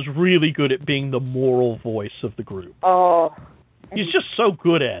Evans is really good at being the moral voice of the group. Oh. He's just so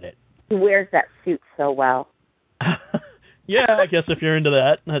good at it. He wears that suit so well. Yeah, I guess if you're into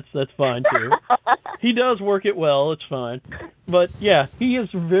that, that's fine too. He does work it well, it's fine. But yeah, he is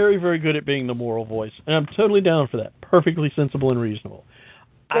very, very good at being the moral voice, and I'm totally down for that. Perfectly sensible and reasonable.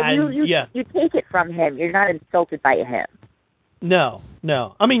 You take it from him. You're not insulted by him. No.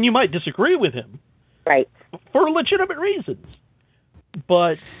 I mean, you might disagree with him. Right. For legitimate reasons.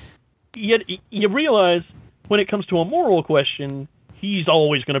 But yet you realize when it comes to a moral question, he's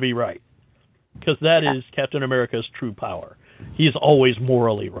always going to be right. Because that is Captain America's true power. He is always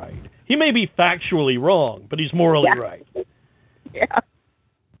morally right. He may be factually wrong, but he's morally right. Yeah.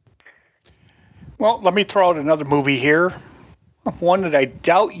 Well, let me throw out another movie here. One that I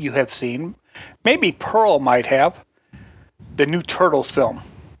doubt you have seen. Maybe Pearl might have. The new Turtles film.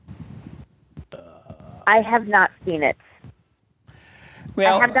 I have not seen it.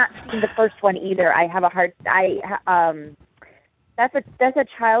 Well, I have not seen the first one either. I have a hard. That's a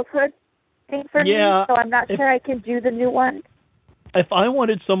childhood thing for me, so I'm not sure I can do the new one. If I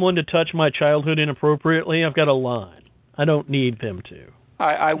wanted someone to touch my childhood inappropriately, I've got a line. I don't need them to.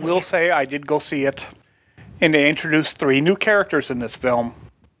 I will say I did go see it, and they introduced 3 new characters in this film.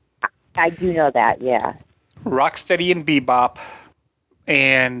 I do know that, yeah. Rocksteady and Bebop,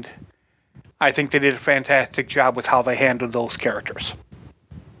 and I think they did a fantastic job with how they handled those characters.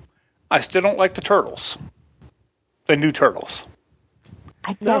 I still don't like the Turtles, the new Turtles.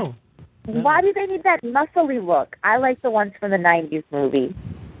 No. Why do they need that muscly look? I like the ones from the 90s movie.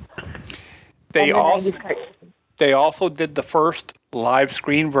 They also did the first live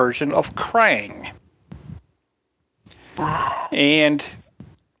screen version of Krang. And,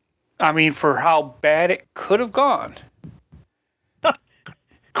 I mean, for how bad it could have gone.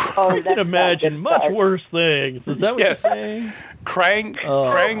 I can imagine much worse things. Is that what you're saying?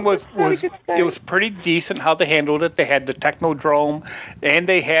 Krang was pretty decent how they handled it. They had the Technodrome, and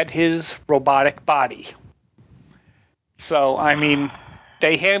they had his robotic body. So, I mean,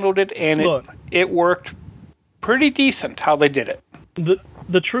 they handled it, and it worked pretty decent how they did it.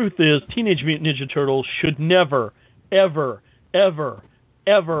 The truth is, Teenage Mutant Ninja Turtles should never, ever, ever,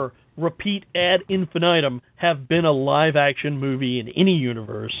 ever repeat ad infinitum have been a live-action movie in any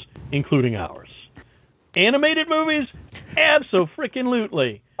universe, including ours. Animated movies?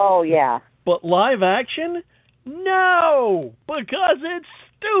 Abso-freaking-lutely. Oh, yeah. But live action? No! Because it's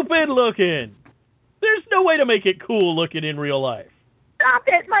stupid looking! There's no way to make it cool looking in real life. Stop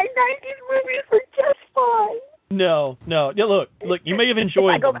it! My 90s movies were just fine. No. Yeah, look, you may have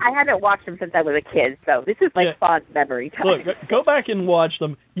enjoyed them. I haven't watched them since I was a kid, so this is like fond memory time. Look, go back and watch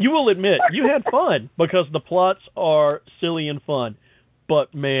them. You will admit, you had fun, because the plots are silly and fun.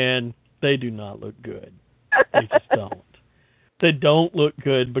 But, man, they do not look good. They just don't. They don't look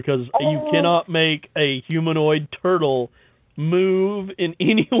good, because you cannot make a humanoid turtle move in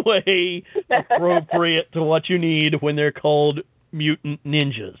any way appropriate to what you need when they're called mutant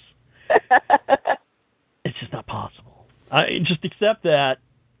ninjas. It's just not possible. I just accept that,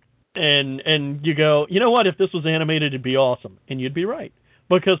 and you go, you know what? If this was animated, it'd be awesome, and you'd be right,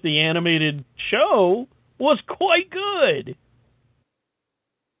 because the animated show was quite good.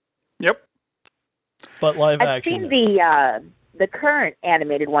 Yep. But live I've action. I've seen the current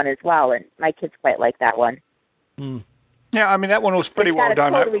animated one as well, and my kids quite like that one. Yeah, I mean, that one was pretty well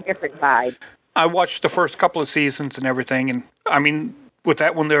done. It's got a totally different vibe. I watched the first couple of seasons and everything, and I mean, with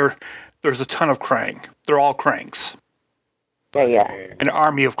that one, there's a ton of Krang. They're all Krangs. Yeah. An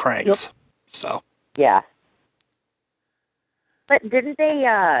army of Krangs. Yep. So. Yeah. But didn't they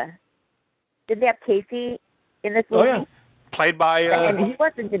have Casey in this movie? Oh, yeah. Played by... and he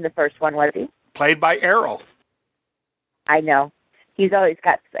wasn't in the first one, was he? Played by Arrow. I know. He's always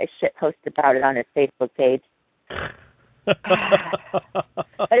got a shit post about it on his Facebook page. But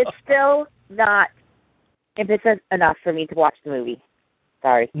it's still not impetus enough for me to watch the movie.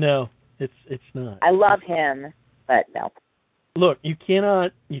 Sorry. No, it's not. I love him, but no. Look, you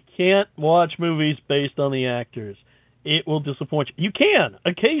can't watch movies based on the actors. It will disappoint you. You can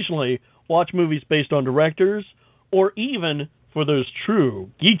occasionally watch movies based on directors, or even, for those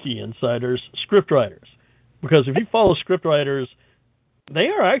true geeky insiders, scriptwriters. Because if you follow scriptwriters, they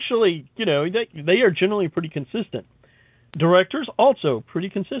are actually, they are generally pretty consistent. Directors, also pretty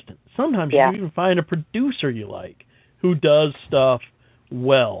consistent. Sometimes you even find a producer you like who does stuff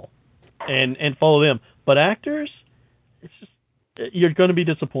well and follow them. But actors, it's just, you're going to be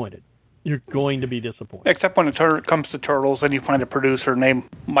disappointed. You're going to be disappointed. Except when it comes to Turtles, then you find a producer named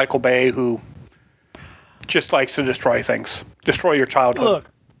Michael Bay who just likes to destroy things. Destroy your childhood. Look,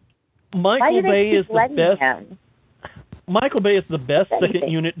 Michael Bay is the best. Michael Bay is the best second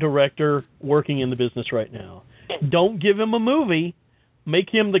unit director working in the business right now. Don't give him a movie. Make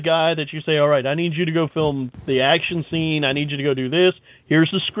him the guy that you say, all right, I need you to go film the action scene. I need you to go do this. Here's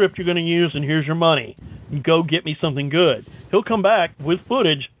the script you're going to use, and here's your money. Go get me something good. He'll come back with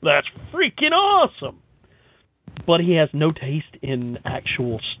footage that's freaking awesome. But he has no taste in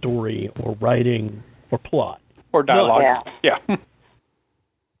actual story or writing or plot. Or dialogue. Yeah.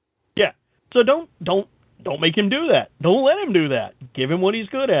 Yeah. So don't make him do that. Don't let him do that. Give him what he's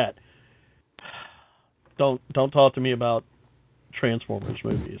good at. Don't talk to me about Transformers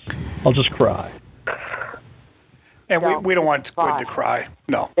movies. I'll just cry. And we don't want Squid to cry.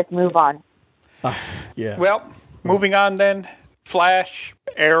 No. Let's move on. Yeah. Well, moving on then. Flash,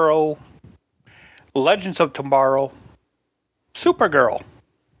 Arrow. Legends of Tomorrow, Supergirl.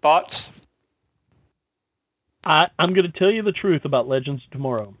 Thoughts? I'm going to tell you the truth about Legends of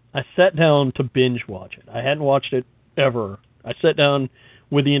Tomorrow. I sat down to binge watch it. I hadn't watched it ever. I sat down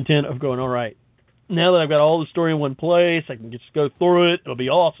with the intent of going, all right, now that I've got all the story in one place, I can just go through it. It'll be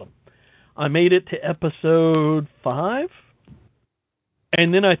awesome. I made it to episode 5,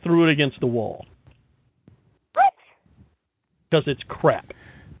 and then I threw it against the wall. What? Because it's crap.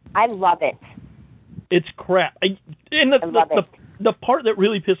 I love it. It's crap. The part that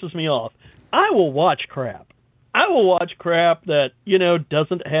really pisses me off, I will watch crap. I will watch crap that,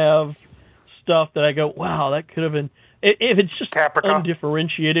 doesn't have stuff that I go, wow, that could have been... If it's just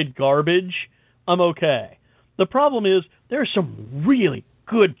undifferentiated garbage, I'm okay. The problem is there are some really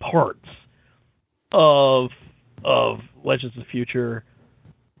good parts of Legends of the Future,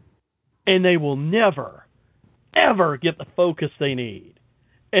 and they will never, ever get the focus they need.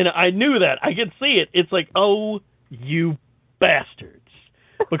 And I knew that. I could see it. It's like, oh, you bastards.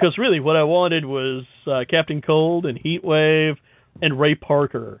 Because really what I wanted was Captain Cold and Heatwave and Ray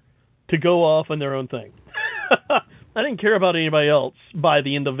Parker to go off on their own thing. I didn't care about anybody else by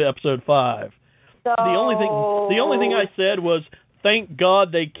the end of episode 5. So... The only thing I said was, thank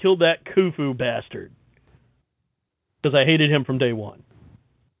God they killed that Khufu bastard. Because I hated him from day one.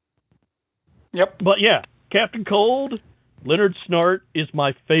 Yep. But yeah, Captain Cold, Leonard Snart is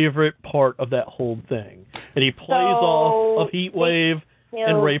my favorite part of that whole thing. And he plays off of Heatwave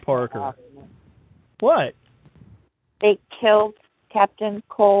and Ray Parker. What? They killed Captain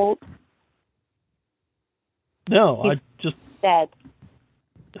Cold. No, He's I just... dead.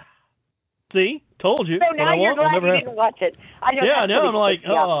 See? Told you. So now you're glad you didn't watch it. Now I'm like,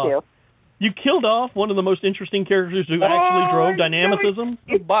 oh, you killed off one of the most interesting characters who actually drove dynamicism.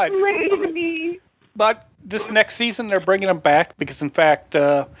 But this next season they're bringing him back because, in fact,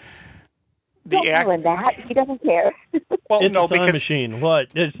 that. He doesn't care. Well, it's no, a time because machine. What?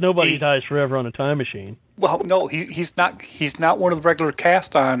 It's nobody dies forever on a time machine. Well, no, he's not. He's not one of the regular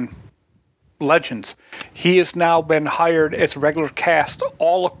cast on Legends. He has now been hired as regular cast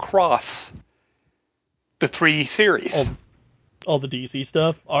all across the 3 series. All the DC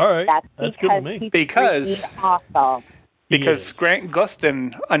stuff? All right. That's good with me. Because awesome. Because Grant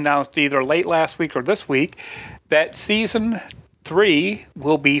Gustin announced either late last week or this week that season 3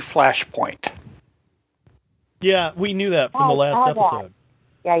 will be Flashpoint. Yeah, we knew that from the last episode.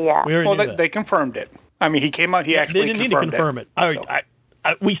 Yeah. We already knew that. They confirmed it. I mean, he came out, he actually confirmed it. They didn't need to confirm it.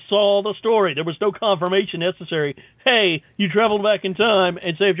 We saw the story. There was no confirmation necessary. Hey, you traveled back in time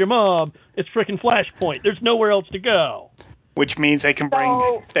and saved your mom. It's frickin' Flashpoint. There's nowhere else to go. Which means they can bring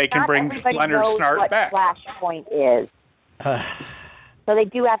Leonard Snart back. Flashpoint is. So they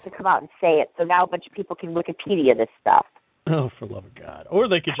do have to come out and say it. So now a bunch of people can Wikipedia this stuff. Oh, for love of God. Or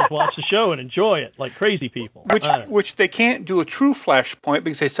they could just watch the show and enjoy it like crazy people. Which they can't do a true Flashpoint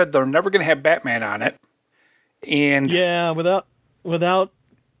because they said they're never going to have Batman on it. And yeah, without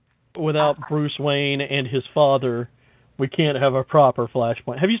Bruce Wayne and his father, we can't have a proper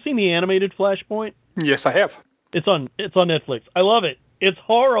Flashpoint. Have you seen the animated Flashpoint? Yes, I have. It's on Netflix. I love it. It's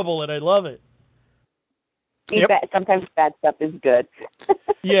horrible, and I love it. Yep. Sometimes bad stuff is good.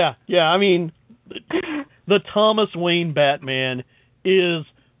 Yeah. I mean, the Thomas Wayne Batman is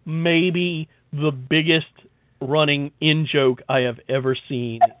maybe the biggest running in-joke I have ever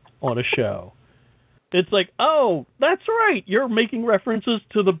seen on a show. It's like, oh, that's right. You're making references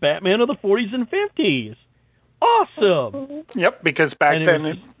to the Batman of the 40s and 50s. Awesome. Yep, because back then,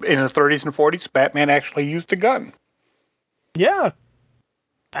 in the 30s and 40s, Batman actually used a gun. Yeah.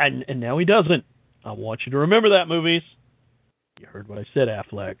 And now he doesn't. I want you to remember that, movies. You heard what I said,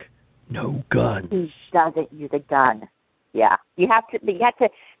 Affleck. No guns. He doesn't use a gun. Yeah. You have to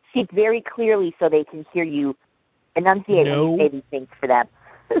speak very clearly so they can hear you enunciate when you say these things for them.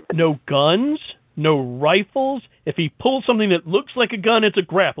 No guns, no rifles. If he pulls something that looks like a gun, it's a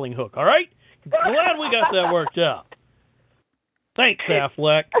grappling hook, all right? Glad we got that worked out. Thanks,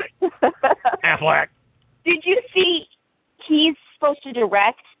 Affleck. Affleck. Did you see he's supposed to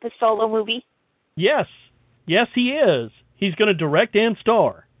direct the Solo movie? Yes, he is. He's going to direct and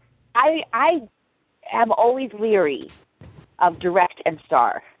star. I am always leery of direct and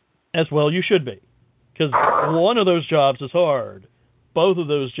star. As well you should be. Because one of those jobs is hard. Both of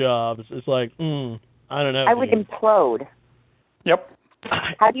those jobs is like, I don't know. I would implode. Yep.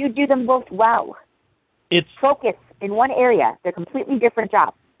 How do you do them both well? It's focus in one area. They're completely different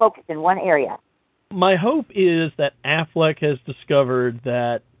jobs. Focus in one area. My hope is that Affleck has discovered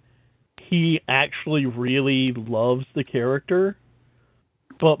that he actually really loves the character.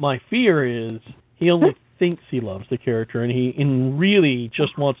 But my fear is he only thinks he loves the character, and he really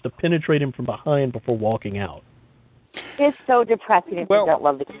just wants to penetrate him from behind before walking out. It's so depressing if you don't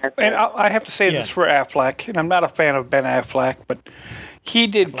love the character. And I have to say this for Affleck, and I'm not a fan of Ben Affleck, but he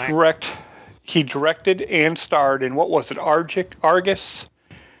did he directed and starred in, what was it, Argus?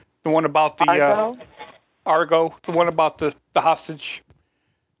 The one about the... Argo, the one about the hostage,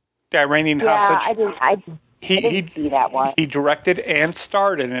 the Iranian hostage. Yeah, I didn't see that one. He directed and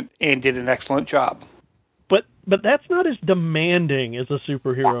starred in it and did an excellent job. But that's not as demanding as a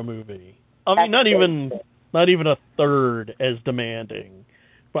superhero movie. I mean, not even a third as demanding.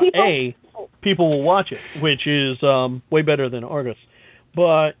 But people will watch it, which is way better than Argus.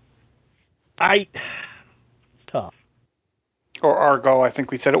 But it's tough. Or Argo, I think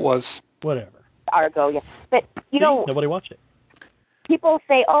we said it was. Whatever. Argo, yeah. But, nobody watched it. People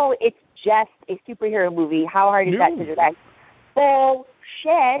say, oh, it's just a superhero movie. How hard is that to direct?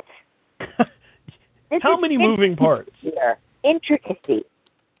 Bullshit. How many moving parts? Intricacy.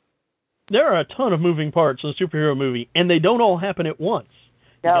 There are a ton of moving parts in a superhero movie, and they don't all happen at once.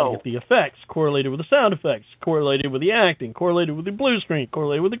 You gotta get the effects correlated with the sound effects, correlated with the acting, correlated with the blue screen,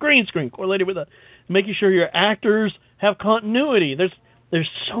 correlated with the green screen, correlated with making sure your actors have continuity. There's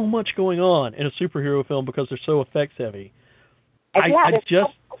so much going on in a superhero film because they're so effects heavy. And there's so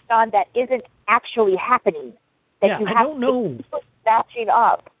much on that isn't actually happening. That you have I don't know. Matching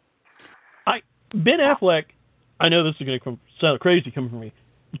up. Ben Affleck, I know this is going to sound crazy coming from me.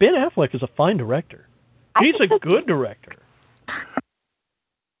 Ben Affleck is a fine director. He's a good director.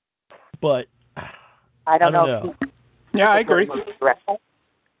 But I don't know. Yeah, I agree.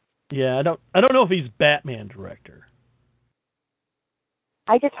 Yeah, I don't know if he's Batman director.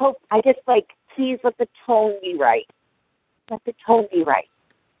 I just please let the tone be right. Let the tone be right.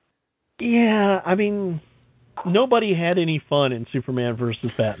 Yeah, I mean, nobody had any fun in Superman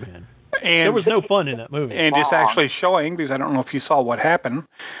versus Batman. And there was no fun in that movie. And it's actually showing, because I don't know if you saw what happened.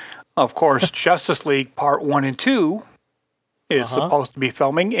 Of course, Justice League Part 1 and 2 is supposed to be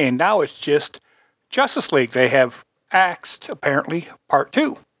filming, and now it's just Justice League. They have axed, apparently, Part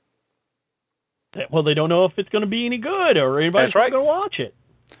 2. Well, they don't know if it's going to be any good or anybody's going to watch it.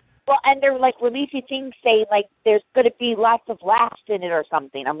 Well, and they're releasing things saying there's going to be lots of laughs in it or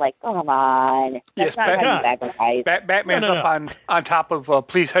something. I'm like, come on. That's not how you advertise. Batman's up on top of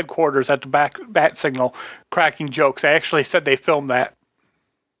police headquarters at the bat signal, cracking jokes. I actually said they filmed that.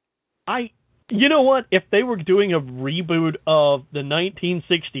 You know what? If they were doing a reboot of the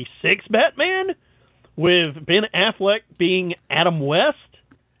 1966 Batman with Ben Affleck being Adam West,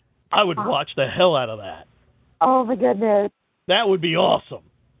 I would watch the hell out of that. Oh, my goodness. That would be awesome.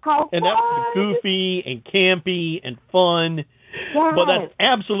 How and that would be goofy and campy and fun. Yes. But that's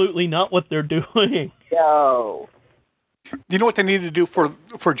absolutely not what they're doing. No. You know what they need to do for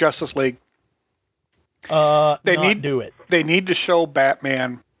Justice League? They need to do it. They need to show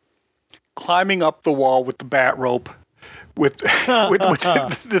Batman climbing up the wall with the bat rope, with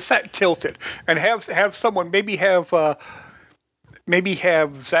the set tilted, and have someone maybe have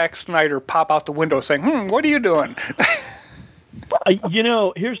Zack Snyder pop out the window saying, what are you doing?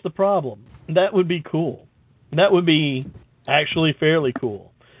 Here's the problem. That would be cool. That would be actually fairly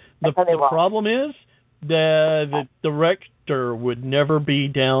cool. The problem is that the director would never be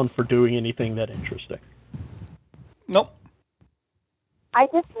down for doing anything that interesting. Nope. I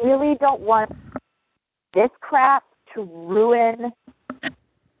just really don't want this crap to ruin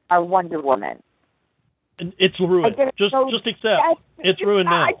our Wonder Woman. It's ruined. Just accept. It's ruined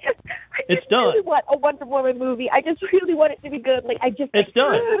now. It's done. I really want a Wonder Woman movie. I just really want it to be good. It's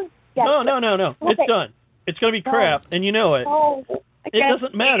done. No. It's done. It's going to be crap, and you know it. No, it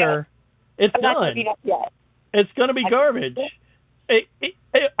doesn't matter. It's done. It's going to be garbage.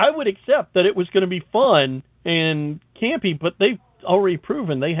 I would accept that it was going to be fun and campy, but they've already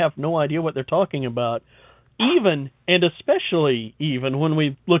proven they have no idea what they're talking about. Even, and especially even, when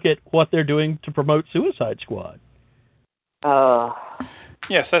we look at what they're doing to promote Suicide Squad.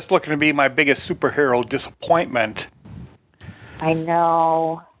 Yes, that's looking to be my biggest superhero disappointment. I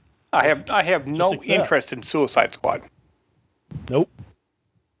know. I have no interest in Suicide Squad. Nope.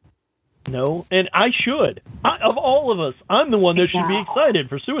 No, and I should. Of all of us, I'm the one that should be excited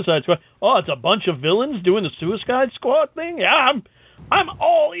for Suicide Squad. Oh, it's a bunch of villains doing the Suicide Squad thing? Yeah, I'm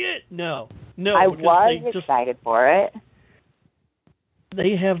all in. No. I was excited for it.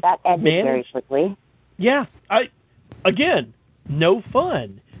 They have that ended very quickly. Yeah, again, no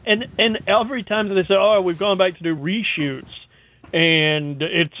fun. And every time that they say, "Oh, we've gone back to do reshoots," and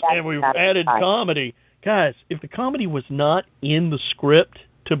we've added comedy, guys. If the comedy was not in the script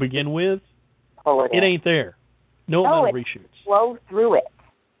to begin with, it ain't there. No amount of reshoots. Flow through it.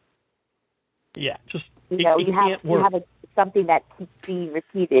 Yeah, just you have something that keeps being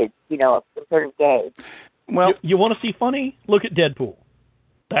repeated, some sort of gay. Well, you want to see funny? Look at Deadpool.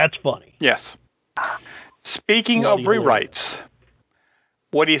 That's funny. Yes. Speaking of rewrites,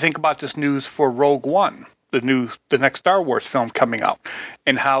 what do you think about this news for Rogue One, the next Star Wars film coming out,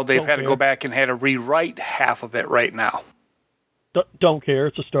 and how they've had to go back and had to rewrite half of it right now? Don't care.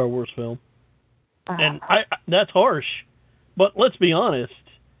 It's a Star Wars film. And that's harsh. But let's be honest.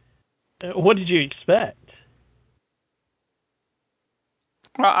 What did you expect?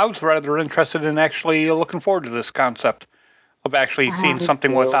 Well, I was rather interested in actually looking forward to this concept of actually seeing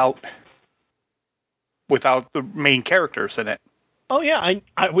something without the main characters in it. Oh yeah,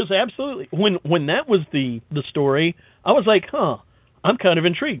 I was absolutely when that was the story. I was like, I'm kind of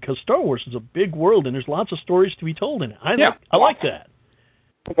intrigued because Star Wars is a big world and there's lots of stories to be told in it. I like that.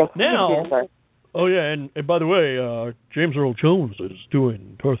 Now, oh yeah, and by the way, James Earl Jones is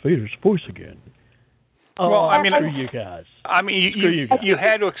doing Darth Vader's voice again. Well, I mean, screw you guys. I mean, you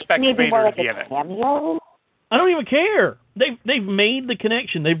had to expect Vader to be in it. I don't even care. They've made the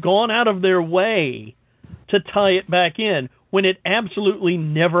connection. They've gone out of their way to tie it back in when it absolutely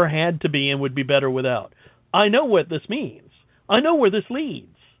never had to be and would be better without. I know what this means. I know where this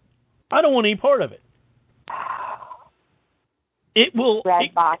leads. I don't want any part of it. It will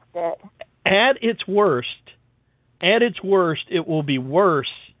red box it. At its worst, it will be worse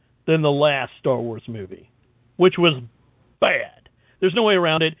than the last Star Wars movie, which was bad. There's no way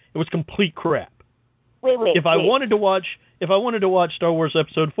around it. It was complete crap. If I wanted to watch Star Wars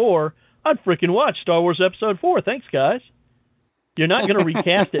Episode 4, I'd freaking watch Star Wars Episode 4. Thanks, guys. You're not going to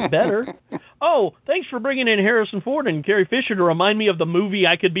recast it better. Oh, thanks for bringing in Harrison Ford and Carrie Fisher to remind me of the movie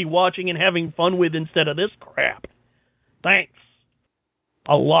I could be watching and having fun with instead of this crap. Thanks.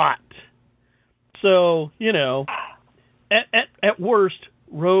 A lot. So, at worst,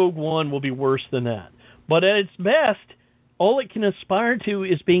 Rogue One will be worse than that. But at its best, all it can aspire to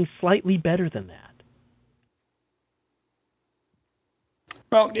is being slightly better than that.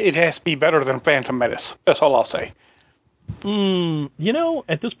 Well, it has to be better than Phantom Menace. That's all I'll say.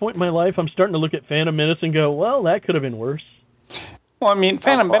 At this point in my life, I'm starting to look at Phantom Menace and go, well, that could have been worse. Well, I mean,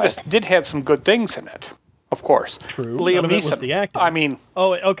 Phantom Menace did have some good things in it, of course. True. Liam None of it was Neeson. The acting. I mean...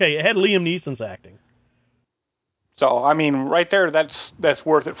 Oh, okay, it had Liam Neeson's acting. So, I mean, right there, that's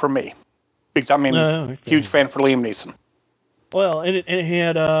worth it for me. Because I'm a huge fan for Liam Neeson. Well, and it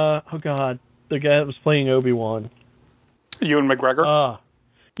had, the guy that was playing Obi-Wan. Ewan McGregor?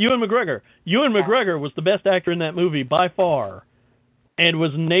 Ewan McGregor. Ewan McGregor was the best actor in that movie by far, and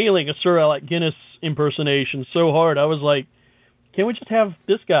was nailing a Sir Alec Guinness impersonation so hard. I was like, can we just have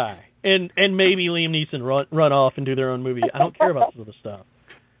this guy and maybe Liam Neeson run off and do their own movie? I don't care about this other stuff.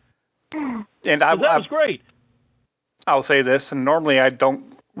 And that was great. I'll say this, and normally I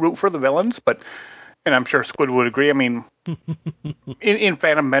don't root for the villains, and I'm sure Squid would agree. I mean, in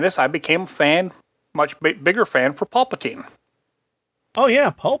Phantom Menace, I became a fan, much bigger fan for Palpatine. Oh yeah,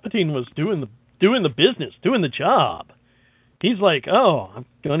 Palpatine was doing the business, doing the job. He's like, oh, I'm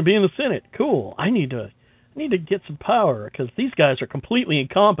going to be in the Senate. Cool. I need to get some power because these guys are completely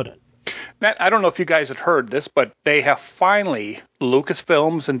incompetent. Matt, I don't know if you guys had heard this, but they have finally,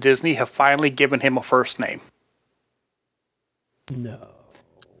 Lucasfilms and Disney have finally given him a first name. No.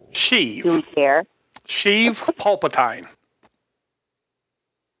 Sheev. Do we care? Sheev Palpatine.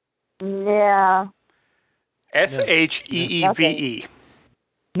 Yeah. Sheeve.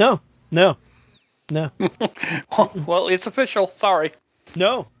 No. Well, it's official. Sorry.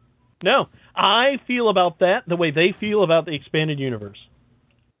 No. I feel about that the way they feel about the expanded universe.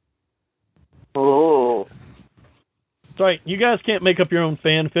 Oh. That's right. You guys can't make up your own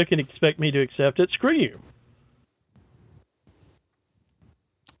fanfic and expect me to accept it. Screw you.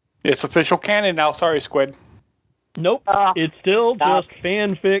 It's official canon now. Sorry, Squid. Nope. It's still just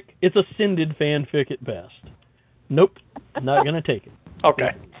fanfic. It's ascended fanfic at best. Nope. Not going to take it.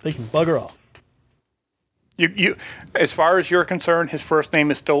 Okay. They can bugger off. You, as far as you're concerned, his first name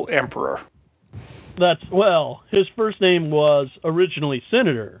is still Emperor. His first name was originally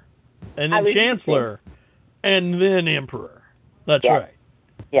Senator, and then Chancellor, and then Emperor. That's right.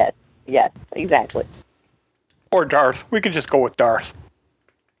 Yes, exactly. Or Darth. We could just go with Darth.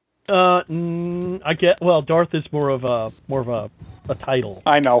 Darth is more of a title.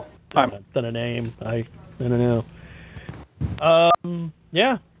 I know. Than a name. I don't know.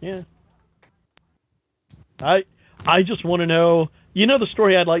 Yeah. I just want to know, the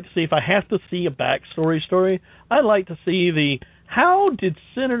story I'd like to see, if I have to see a backstory story, I'd like to see how did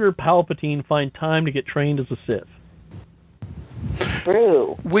Senator Palpatine find time to get trained as a Sith?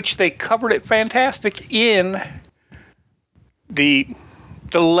 True. Which they covered it fantastic in the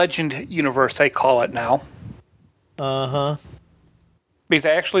the Legend universe, they call it now. Uh-huh. Because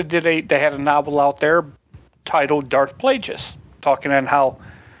they actually they had a novel out there titled Darth Plagueis, talking on how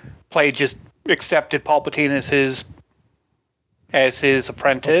Plagueis accepted Palpatine as his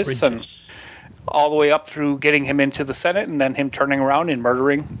apprentice, and all the way up through getting him into the Senate, and then him turning around and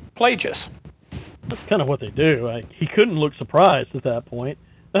murdering Plagueis. That's kind of what they do. He couldn't look surprised at that point.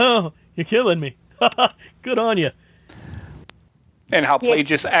 Oh, you're killing me. Good on you. And how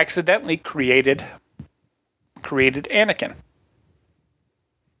Plagueis accidentally created Anakin.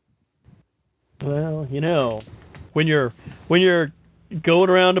 Well, when you're going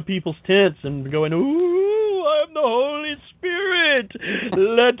around to people's tents and going, "Ooh, I'm the Holy Spirit.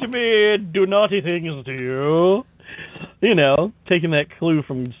 Let me do naughty things to you." Taking that clue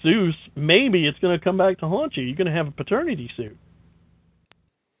from Zeus, maybe it's going to come back to haunt you. You're going to have a paternity suit.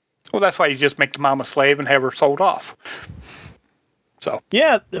 Well, that's why you just make the mom a slave and have her sold off. So.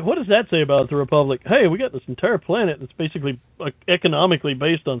 Yeah, what does that say about the Republic? Hey, we got this entire planet that's basically economically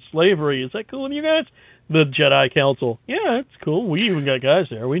based on slavery. Is that cool with you guys? The Jedi Council. Yeah, it's cool. We even got guys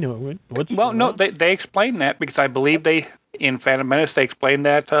there. We know what's well, no, they explained that because I believe in Phantom Menace, they explained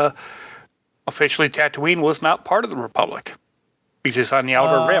that officially Tatooine was not part of the Republic. It's just on the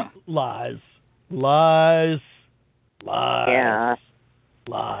outer rim. Lies. Yeah.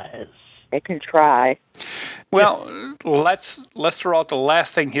 Lies. They can try. Well, let's throw out the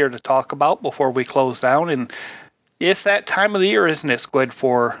last thing here to talk about before we close down, and it's that time of the year, isn't it, Squid,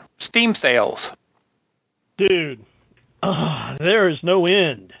 for Steam sales? Dude, there is no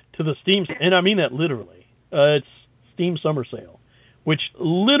end to the Steam, and I mean that literally. It's Steam Summer Sale, which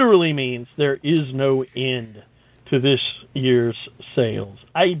literally means there is no end to this year's sales.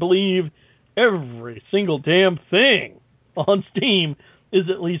 I believe every single damn thing on Steam is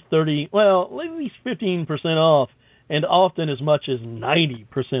at least 15% off, and often as much as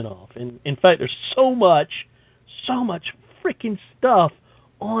 90% off. And in fact, there's so much freaking stuff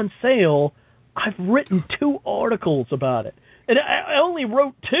on sale. I've written 2 articles about it. And I only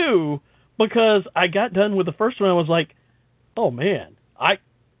wrote 2 because I got done with the first one. I was like, oh man, I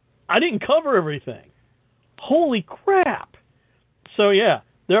didn't cover everything. Holy crap. So yeah,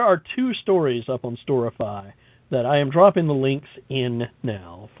 there are 2 stories up on Storify that I am dropping the links in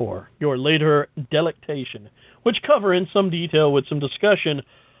now for your later delectation, which cover in some detail with some discussion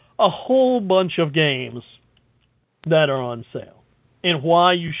a whole bunch of games that are on sale and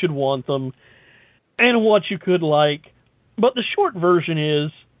why you should want them and what you could like. But the short version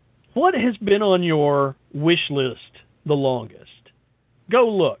is, what has been on your wish list the longest? Go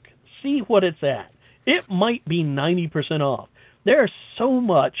look. See what it's at. It might be 90% off. There's so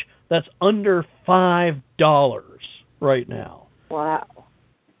much that's under $5 right now. Wow.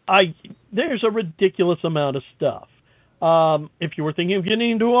 There's a ridiculous amount of stuff. If you were thinking of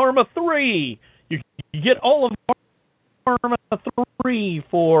getting into Arma 3, you get all of Arma 3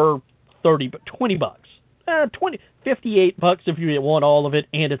 for $20. $58 if you want all of it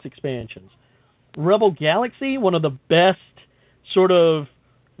and its expansions. Rebel Galaxy, one of the best sort of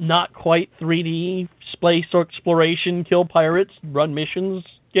not quite 3D space exploration, kill pirates, run missions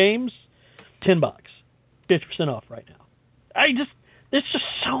games, $10, 50% off right now. There's just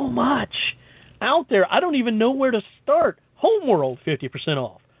so much out there. I don't even know where to start. Homeworld, 50%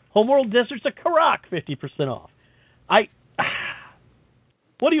 off. Homeworld Deserts of Karak, 50% off.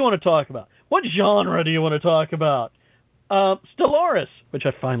 What do you want to talk about? What genre do you want to talk about? Stellaris, which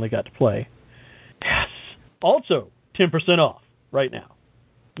I finally got to play. Yes. Also, 10% off right now.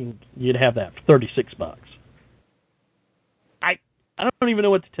 You'd have that for $36. I don't even know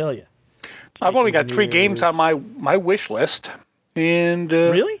what to tell you. I've only got 3 games on my wish list. And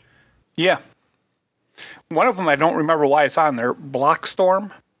really? Yeah. One of them I don't remember why it's on there.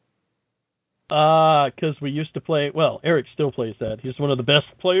 Blockstorm. Because we used to play. Well, Eric still plays that. He's one of the best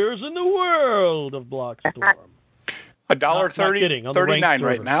players in the world of Blockstorm. $1.39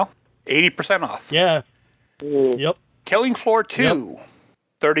 right now. 80% off. Yeah. Yep. Killing Floor 2. Yep.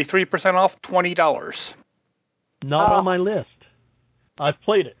 33% off. $20. Not on my list. I've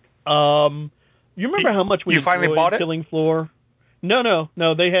played it. You remember how much we finally bought it? Killing Floor? No.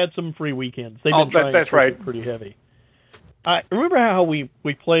 They had some free weekends. They've been trying to push it pretty heavy. I remember how we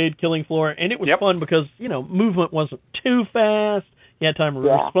played Killing Floor, and it was fun because, movement wasn't too fast. You had time to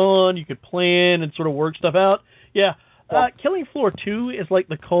respond. You could plan and sort of work stuff out. Yeah. Killing Floor 2 is like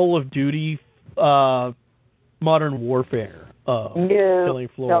the Call of Duty Modern Warfare Killing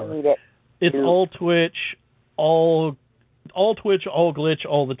Floor. Don't need it. It's all Twitch, all glitch,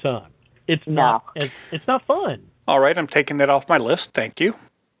 all the time. It's not fun. All right, I'm taking that off my list. Thank you.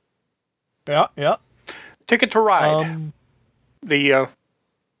 Yeah. Ticket to Ride. The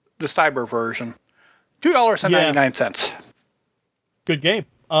the cyber version. $2.99. Good game.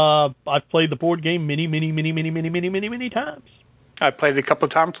 I've played the board game many times. I played it a couple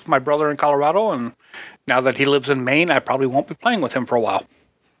of times with my brother in Colorado, and now that he lives in Maine, I probably won't be playing with him for a while.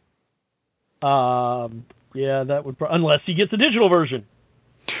 Yeah, that would unless he gets a digital version.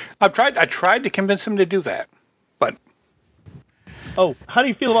 I tried to convince him to do that, but. Oh, how do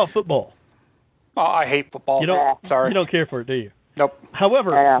you feel about football? Oh, I hate football. Sorry. You don't care for it, do you? Nope.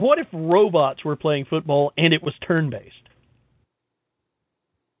 However, what if robots were playing football and it was turn-based?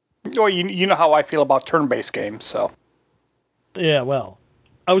 Well, you know how I feel about turn-based games, so. Yeah, well,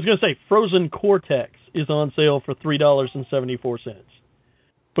 I was going to say Frozen Cortex is on sale for $3.74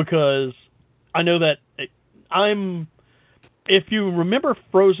 because I know that if you remember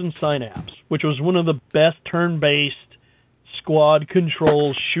Frozen Synapse, which was one of the best turn-based squad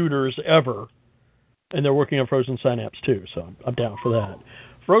control shooters ever, and they're working on Frozen Synapse too, so I'm down for that.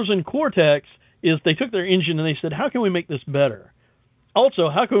 Frozen Cortex is they took their engine and they said, how can we make this better? Also,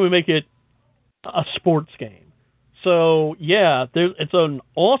 how can we make it a sports game? So, yeah, it's an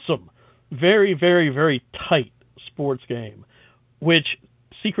awesome, very, very, very tight sports game, which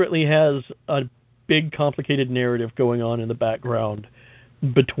secretly has a big, complicated narrative going on in the background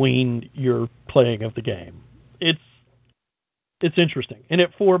between your playing of the game. It's interesting. And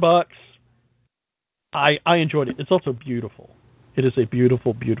at $4, I enjoyed it. It's also beautiful. It is a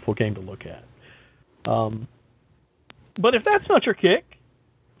beautiful, beautiful game to look at. But if that's not your kick,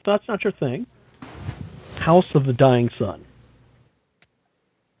 if that's not your thing, House of the Dying Sun.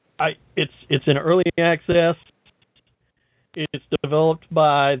 It's in early access. It's developed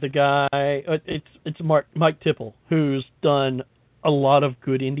by the guy. It's Mike Tipple, who's done a lot of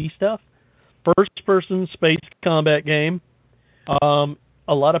good indie stuff. First-person space combat game.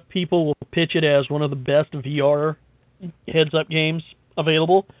 A lot of people will pitch it as one of the best VR heads-up games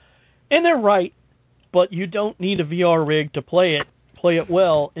available, and they're right. But you don't need a VR rig to play it. Play it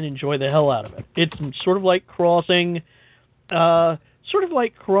well and enjoy the hell out of it. It's sort of like crossing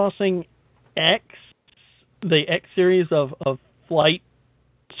X, the X series of flight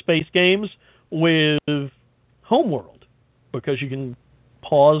space games with Homeworld, because you can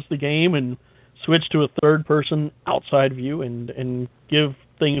pause the game and switch to a third-person outside view and give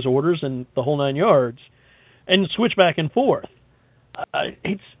things orders and the whole 9 yards, and switch back and forth.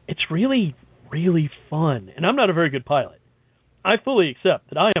 It's really, really fun, and I'm not a very good pilot. I fully accept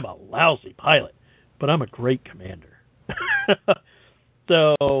that I am a lousy pilot, but I'm a great commander.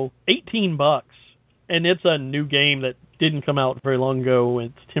 So, $18, and it's a new game that didn't come out very long ago,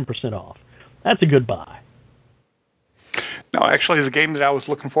 and it's 10% off. That's a good buy. No, actually, the game that I was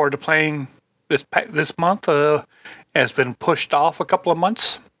looking forward to playing this month has been pushed off a couple of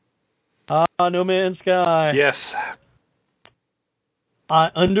months. No Man's Sky. Yes.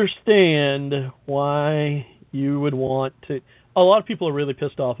 I understand why you would want to. A lot of people are really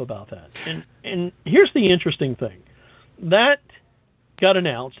pissed off about that. And here's the interesting thing. That got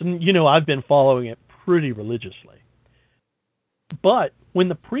announced, and I've been following it pretty religiously. But when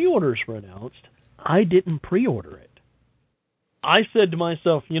the pre-orders were announced, I didn't pre-order it. I said to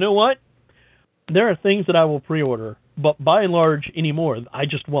myself, you know what? There are things that I will pre-order, but by and large anymore, I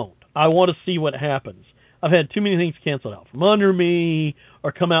just won't. I want to see what happens. I've had too many things canceled out from under me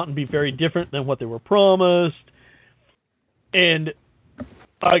or come out and be very different than what they were promised. And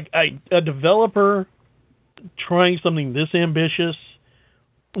a developer trying something this ambitious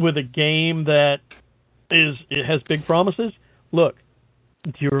with a game that it has big promises. Look,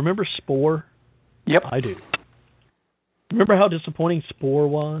 do you remember Spore? Yep. I do. Remember how disappointing Spore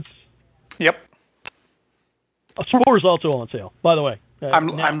was? Yep. Spore is also on sale, by the way.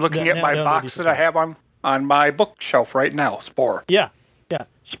 I'm looking at my box that I have on my bookshelf right now, Spore. Yeah.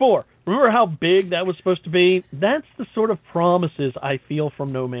 Spore. Remember how big that was supposed to be? That's the sort of promises I feel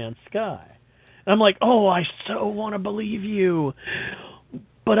from No Man's Sky. And I'm like, oh, I so want to believe you,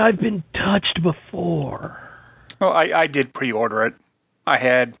 but I've been touched before. Well, I did pre-order it. I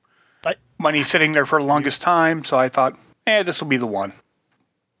had money sitting there for the longest time, so I thought, this will be the one.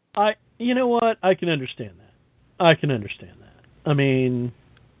 You know what? I can understand that. I mean,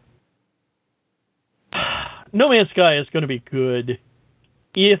 No Man's Sky is going to be good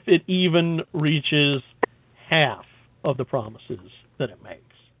if it even reaches half of the promises that it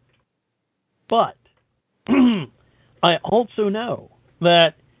makes. But I also know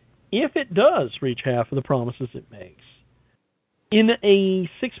that if it does reach half of the promises it makes, in a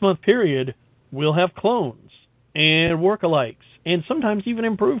 6-month period, we'll have clones and workalikes and sometimes even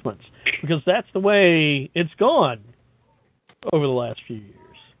improvements, because that's the way it's gone over the last few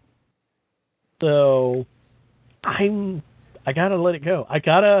years. So I'm I gotta let it go.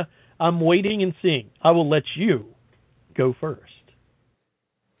 I'm waiting and seeing. I will let you go first.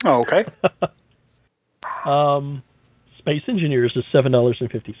 Oh, okay. Space Engineers is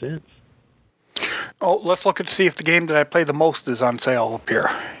 $7.50. Oh, let's look and see if the game that I play the most is on sale up here.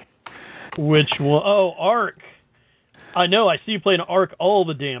 Which one? Oh, Ark. I know. I see you playing Ark all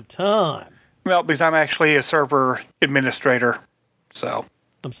the damn time. Well, because I'm actually a server administrator, so.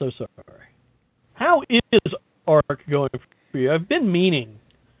 I'm so sorry. How is Ark going for you? I've been meaning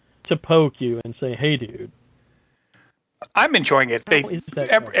to poke you and say, hey, dude. I'm enjoying it.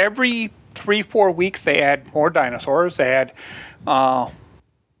 Every 3-4 weeks they add more dinosaurs. They add,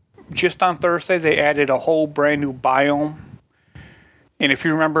 just on Thursday, they added a whole brand new biome. And if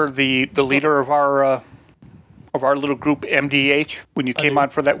you remember the leader of our little group, MDH, when you came on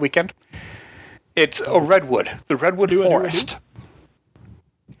for that weekend, it's a redwood, the redwood forest.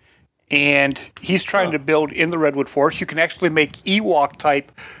 And he's trying to build in the redwood forest. You can actually make Ewok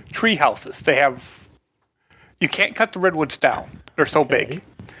type tree houses. You can't cut the redwoods down; they're so big.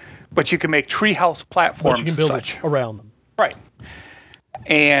 But you can make tree house platforms. But you can build it around them. Right.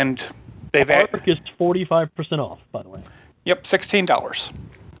 And Ark is 45% off, by the way. Yep, $16.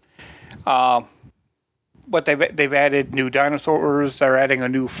 But they've added new dinosaurs. They're adding a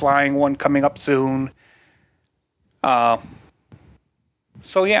new flying one coming up soon. So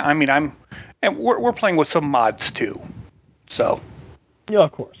yeah, I mean, and we're playing with some mods too. So yeah,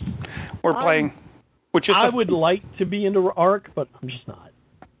 of course, we're playing. I would like to be into Ark, but I'm just not.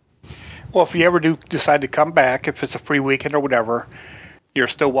 Well, if you ever do decide to come back, if it's a free weekend or whatever, you're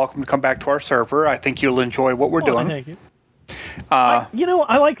still welcome to come back to our server. I think you'll enjoy what we're doing. Thank you. I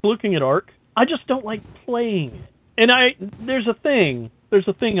like looking at Ark. I just don't like playing it. And there's a thing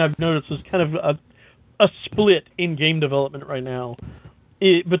I've noticed is kind of a split in game development right now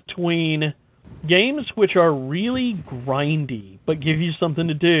between games which are really grindy but give you something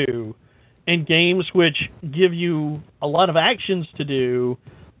to do, and games which give you a lot of actions to do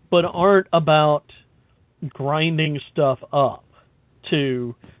but aren't about grinding stuff up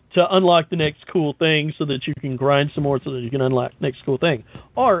to unlock the next cool thing so that you can grind some more so that you can unlock the next cool thing.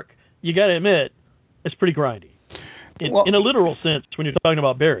 Ark, you got to admit, it's pretty grindy. In a literal sense when you're talking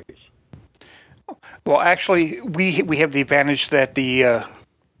about berries. Well, actually, we have the advantage that the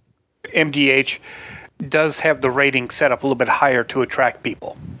MDH does have the rating set up a little bit higher to attract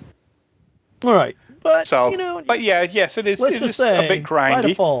people. All right. But, yes, it is. It is say, a bit grindy. By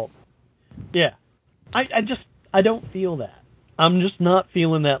default, yeah. I don't feel that. I'm just not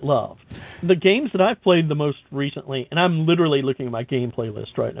feeling that love. The games that I've played the most recently, and I'm literally looking at my gameplay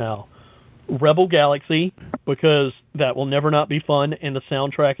list right now, Rebel Galaxy, because that will never not be fun, and the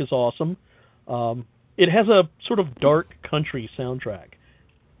soundtrack is awesome. It has a sort of dark country soundtrack.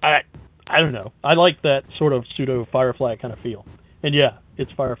 I don't know. I like that sort of pseudo Firefly kind of feel. And yeah,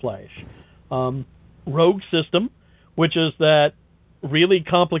 it's Firefly-ish. Rogue System, which is that really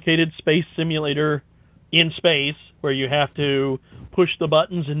complicated space simulator in space where you have to push the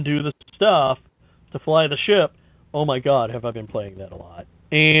buttons and do the stuff to fly the ship. Oh my God, have I been playing that a lot.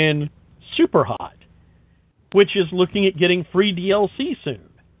 And Super Hot, which is looking at getting free DLC soon.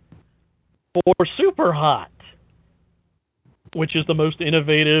 For Super Hot, which is the most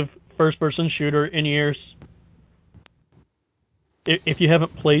innovative first-person shooter in years. If you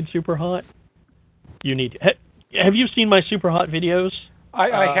haven't played Super Hot, you need to. Have you seen my Super Hot videos?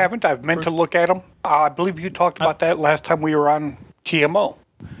 I haven't. I've meant to look at them. I believe you talked about that last time we were on TMO.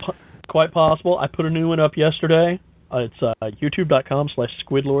 Quite possible. I put a new one up yesterday. It's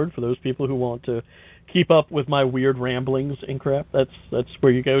youtube.com/Squidlord for those people who want to keep up with my weird ramblings and crap. That's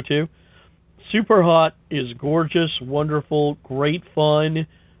where you go to. Super Hot is gorgeous, wonderful, great fun.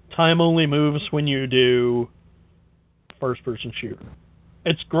 Time only moves when you do first-person shooter.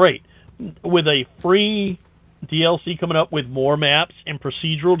 It's great. With a free DLC coming up with more maps and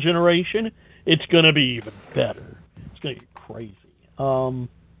procedural generation, it's going to be even better. It's going to get crazy.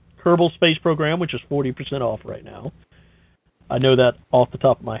 Kerbal Space Program, which is 40% off right now. I know that off the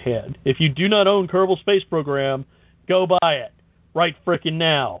top of my head. If you do not own Kerbal Space Program, go buy it right frickin'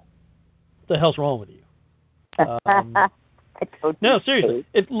 now. What the hell's wrong with you? No, seriously.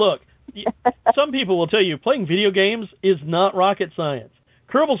 Look, some people will tell you playing video games is not rocket science.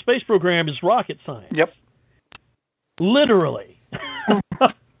 Kerbal Space Program is rocket science. Yep. Literally.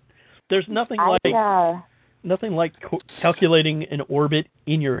 There's nothing like calculating an orbit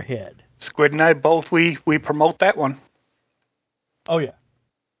in your head. Squid and I both, we promote that one. Oh, yeah.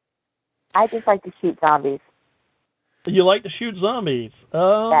 I just like to shoot zombies. You like to shoot zombies?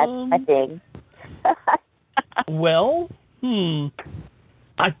 That's my thing. Well,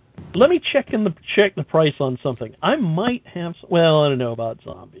 Let me check the price on something. I might have. Well, I don't know about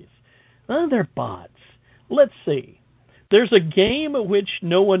zombies. They're bots. Let's see. There's a game which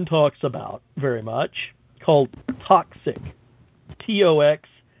no one talks about very much called Toxic. TOXIKK.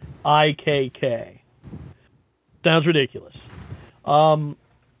 Sounds ridiculous.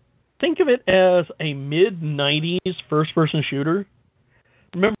 Think of it as a mid-90s first-person shooter.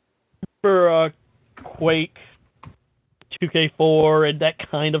 Remember Quake, 2K4, and that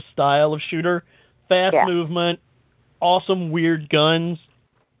kind of style of shooter? Fast movement, awesome weird guns,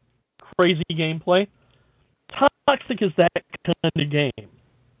 crazy gameplay. Toxic is that kind of game,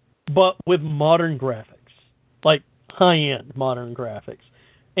 but with modern graphics, like high-end modern graphics.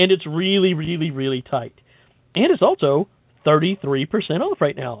 And it's really, really, really tight. And it's also 33% off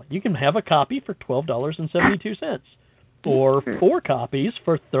right now. You can have a copy for $12.72, or 4 copies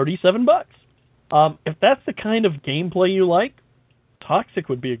for $37. If that's the kind of gameplay you like, Toxic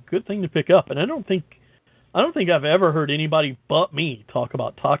would be a good thing to pick up. And I don't think I've ever heard anybody but me talk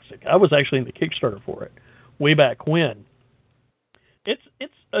about Toxic. I was actually in the Kickstarter for it way back when.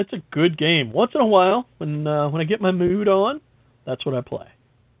 It's a good game. Once in a while, when I get my mood on, that's what I play.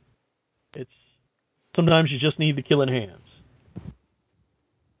 Sometimes you just need the killing hands.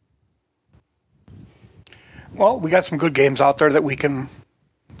 Well, we got some good games out there that we can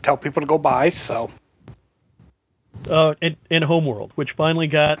tell people to go buy, so. In Homeworld, which finally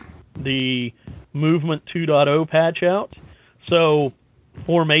got the Movement 2.0 patch out. So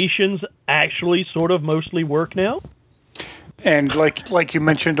formations actually sort of mostly work now. And like you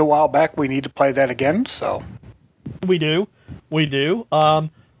mentioned a while back, we need to play that again, so. We do.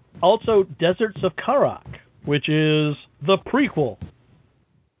 Also, Deserts of Karak, which is the prequel,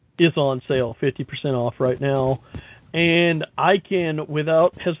 is on sale, 50% off right now. And I can,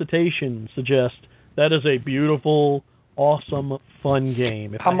 without hesitation, suggest that is a beautiful, awesome, fun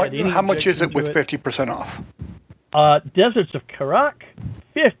game. How much is it with 50% off? Deserts of Karak,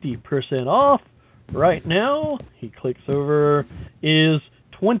 50% off right now. He clicks over, is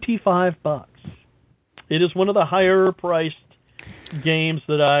 $25. It is one of the higher priced games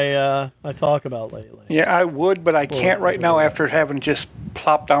that I talk about lately. Yeah, I would, but I can't right now after having just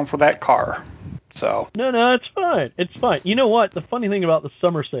plopped down for that car. So No, it's fine. It's fine. You know what? The funny thing about the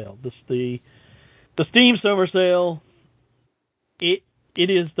summer sale, the Steam summer sale, it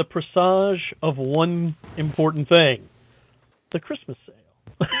is the presage of one important thing: the Christmas sale.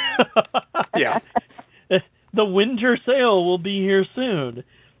 Yeah. The winter sale will be here soon.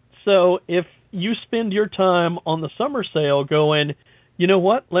 So if you spend your time on the summer sale going, you know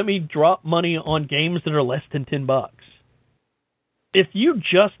what, let me drop money on games that are less than $10. If you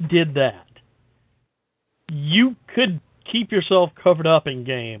just did that, you could keep yourself covered up in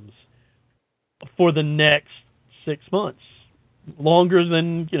games for the next 6 months, longer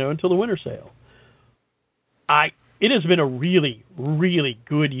than, until the winter sale. It has been a really, really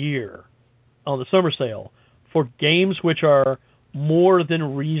good year on the summer sale for games which are more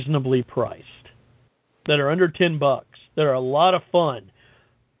than reasonably priced, that are under $10, that are a lot of fun.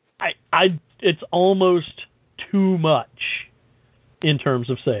 It's almost too much in terms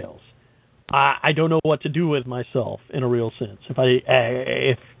of sales. I don't know what to do with myself in a real sense. If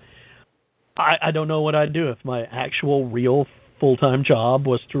I don't know what I'd do if my actual real full-time job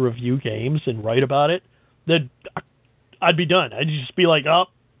was to review games and write about it. Then I'd be done. I'd just be like,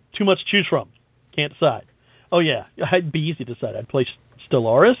 too much to choose from. Can't decide. Oh yeah, it'd be easy to decide. I'd play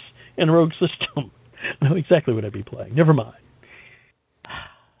Stellaris and Rogue System. I know exactly what I'd be playing. Never mind.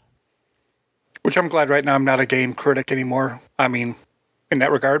 Which I'm glad right now I'm not a game critic anymore. I mean, in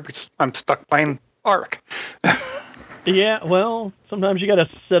that regard, because I'm stuck playing Ark. Yeah, well, sometimes you got to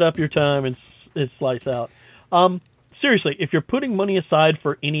set up your time and slice out. Seriously, if you're putting money aside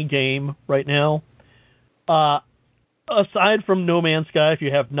for any game right now, aside from No Man's Sky, if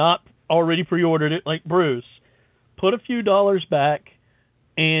you have not already pre-ordered it, like Bruce, put a few dollars back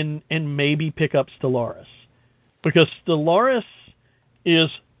and maybe pick up Stellaris. Because Stellaris is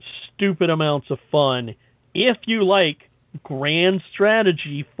stupid amounts of fun if you like grand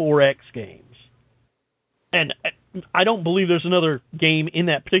strategy 4X games. And I don't believe there's another game in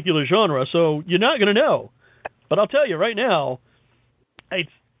that particular genre, so you're not going to know. But I'll tell you right now,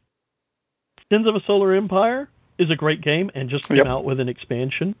 Sins of a Solar Empire is a great game and just came out with an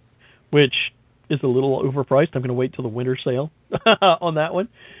expansion, which is a little overpriced. I'm going to wait till the winter sale on that one.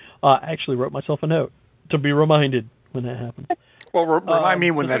 I actually wrote myself a note to be reminded when that happens. Well, remind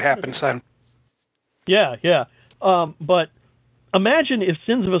me when that happens, then. Yeah. But imagine if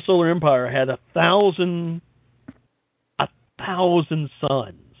Sins of a Solar Empire had 1,000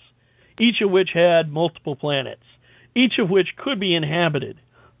 suns, each of which had multiple planets, each of which could be inhabited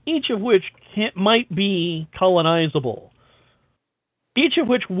each of which might be colonizable, each of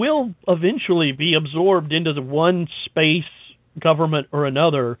which will eventually be absorbed into the one space government or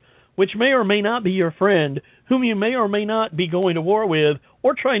another, which may or may not be your friend, whom you may or may not be going to war with,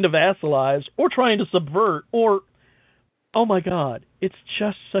 or trying to vassalize, or trying to subvert, or, oh my God, it's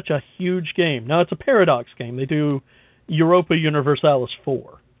just such a huge game. Now, it's a Paradox game. They do Europa Universalis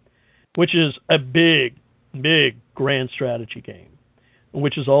 4, which is a big, big grand strategy game,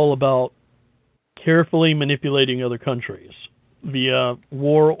 which is all about carefully manipulating other countries via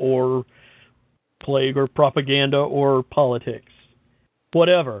war or plague or propaganda or politics,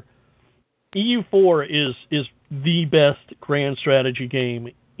 whatever. EU4 is the best grand strategy game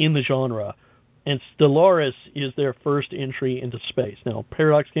in the genre, and Stellaris is their first entry into space. Now,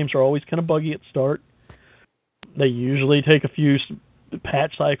 Paradox games are always kind of buggy at the start. They usually take a few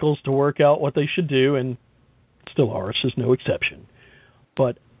patch cycles to work out what they should do, and Stellaris is no exception.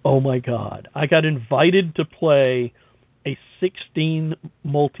 But, oh my God, I got invited to play a 16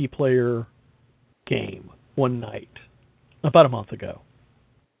 multiplayer game one night about a month ago.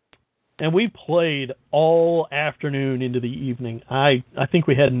 And we played all afternoon into the evening. I think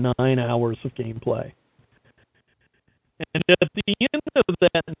we had 9 hours of gameplay. And at the end of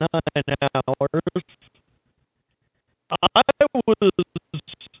that 9 hours, I was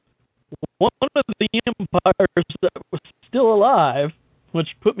one of the empires that was still alive, which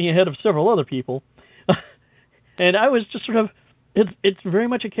put me ahead of several other people. And I was just sort of, it's very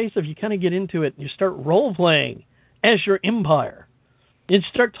much a case of you kind of get into it and you start role-playing as your empire. You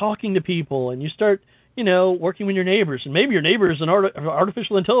start talking to people and you start, working with your neighbors. And maybe your neighbor is an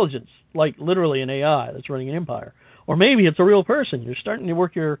artificial intelligence, like literally an AI that's running an empire. Or maybe it's a real person. You're starting to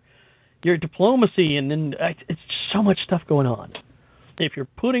work your diplomacy, and then it's so much stuff going on. If you're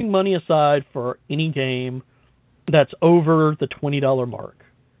putting money aside for any game that's over the $20 mark,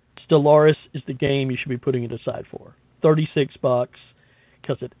 Stellaris is the game you should be putting it aside for. $36,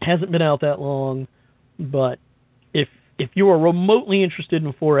 because it hasn't been out that long. But if you are remotely interested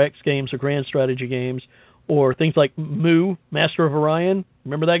in 4X games or grand strategy games, or things like Mu, Master of Orion,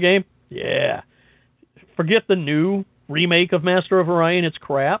 remember that game? Yeah. Forget the new remake of Master of Orion, it's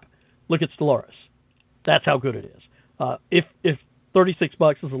crap. Look at Stellaris. That's how good it is. If $36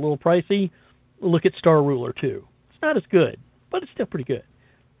 is a little pricey, look at Star Ruler 2. It's not as good, but it's still pretty good.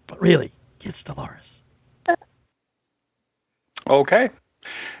 But really, get Stellaris. Okay.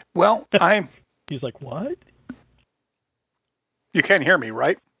 Well, He's like, what? You can't hear me,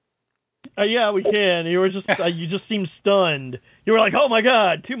 right? Yeah, we can. You were just you just seemed stunned. You were like, oh my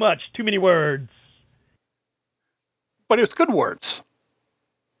God, too much, too many words. But it's good words.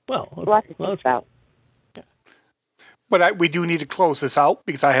 Well, lots to think about. But we do need to close this out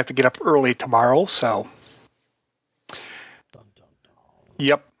because I have to get up early tomorrow. So,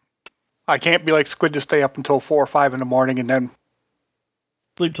 Yep, I can't be like Squid to stay up until 4 or 5 in the morning and then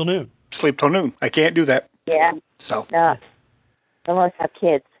sleep till noon. Sleep till noon. I can't do that. Yeah. So. No. Unless have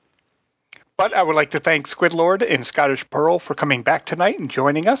kids. But I would like to thank Squidlord and Scottish Pearl for coming back tonight and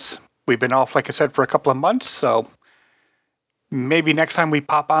joining us. We've been off, like I said, for a couple of months, so maybe next time we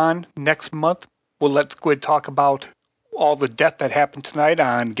pop on next month, we'll let Squid talk about all the death that happened tonight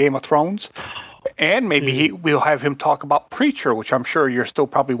on Game of Thrones. And maybe we'll have him talk about Preacher, which I'm sure you're still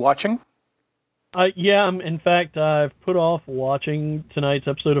probably watching. Yeah, in fact, I've put off watching tonight's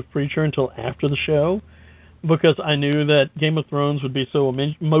episode of Preacher until after the show, because I knew that Game of Thrones would be so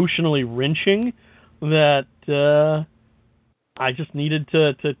emotionally wrenching that I just needed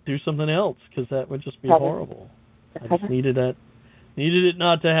to do something else, because that would just be horrible. I just needed it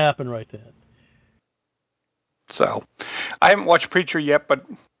not to happen right then. So, I haven't watched Preacher yet, but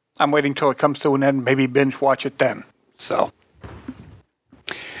I'm waiting till it comes to an end, maybe binge watch it then. So,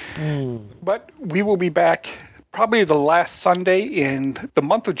 But we will be back probably the last Sunday in the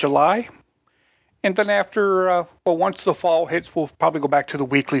month of July. And then after, once the fall hits, we'll probably go back to the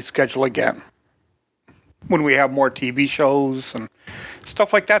weekly schedule again, when we have more TV shows and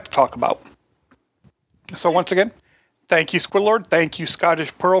stuff like that to talk about. So once again, thank you, Squidlord. Thank you,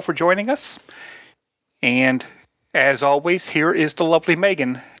 Scottish Pearl, for joining us. And as always, here is the lovely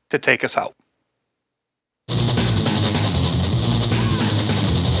Megan to take us out. Let's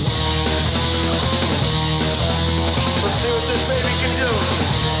see what this baby can do.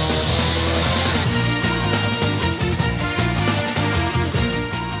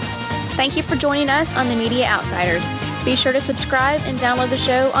 Thank you for joining us on the Media Outsiders. Be sure to subscribe and download the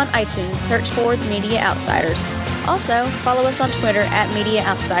show on iTunes. Search for The Media Outsiders. Also, follow us on Twitter at Media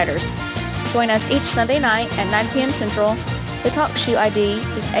Outsiders. Join us each Sunday night at 9 p.m. Central. The talk shoe ID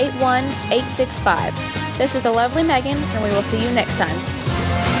is 81865. This is the lovely Megan, and we will see you next time.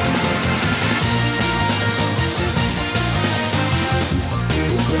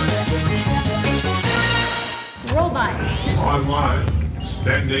 by. Online.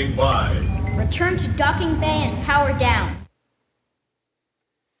 Standing by. Return to docking bay and power down.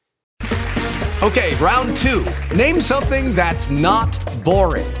 Okay, round 2. Name something that's not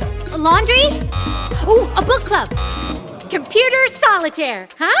boring. A laundry? Ooh, a book club. Computer solitaire,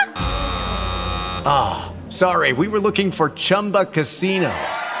 huh? Ah, sorry, we were looking for Chumba Casino.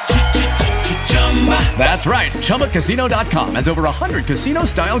 That's right, ChumbaCasino.com has over 100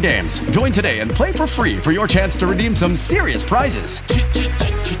 casino-style games. Join today and play for free for your chance to redeem some serious prizes.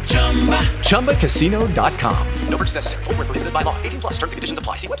 ChumbaCasino.com. No purchase necessary. Void where prohibited by law. 18 plus. Terms and conditions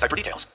apply. See website for details.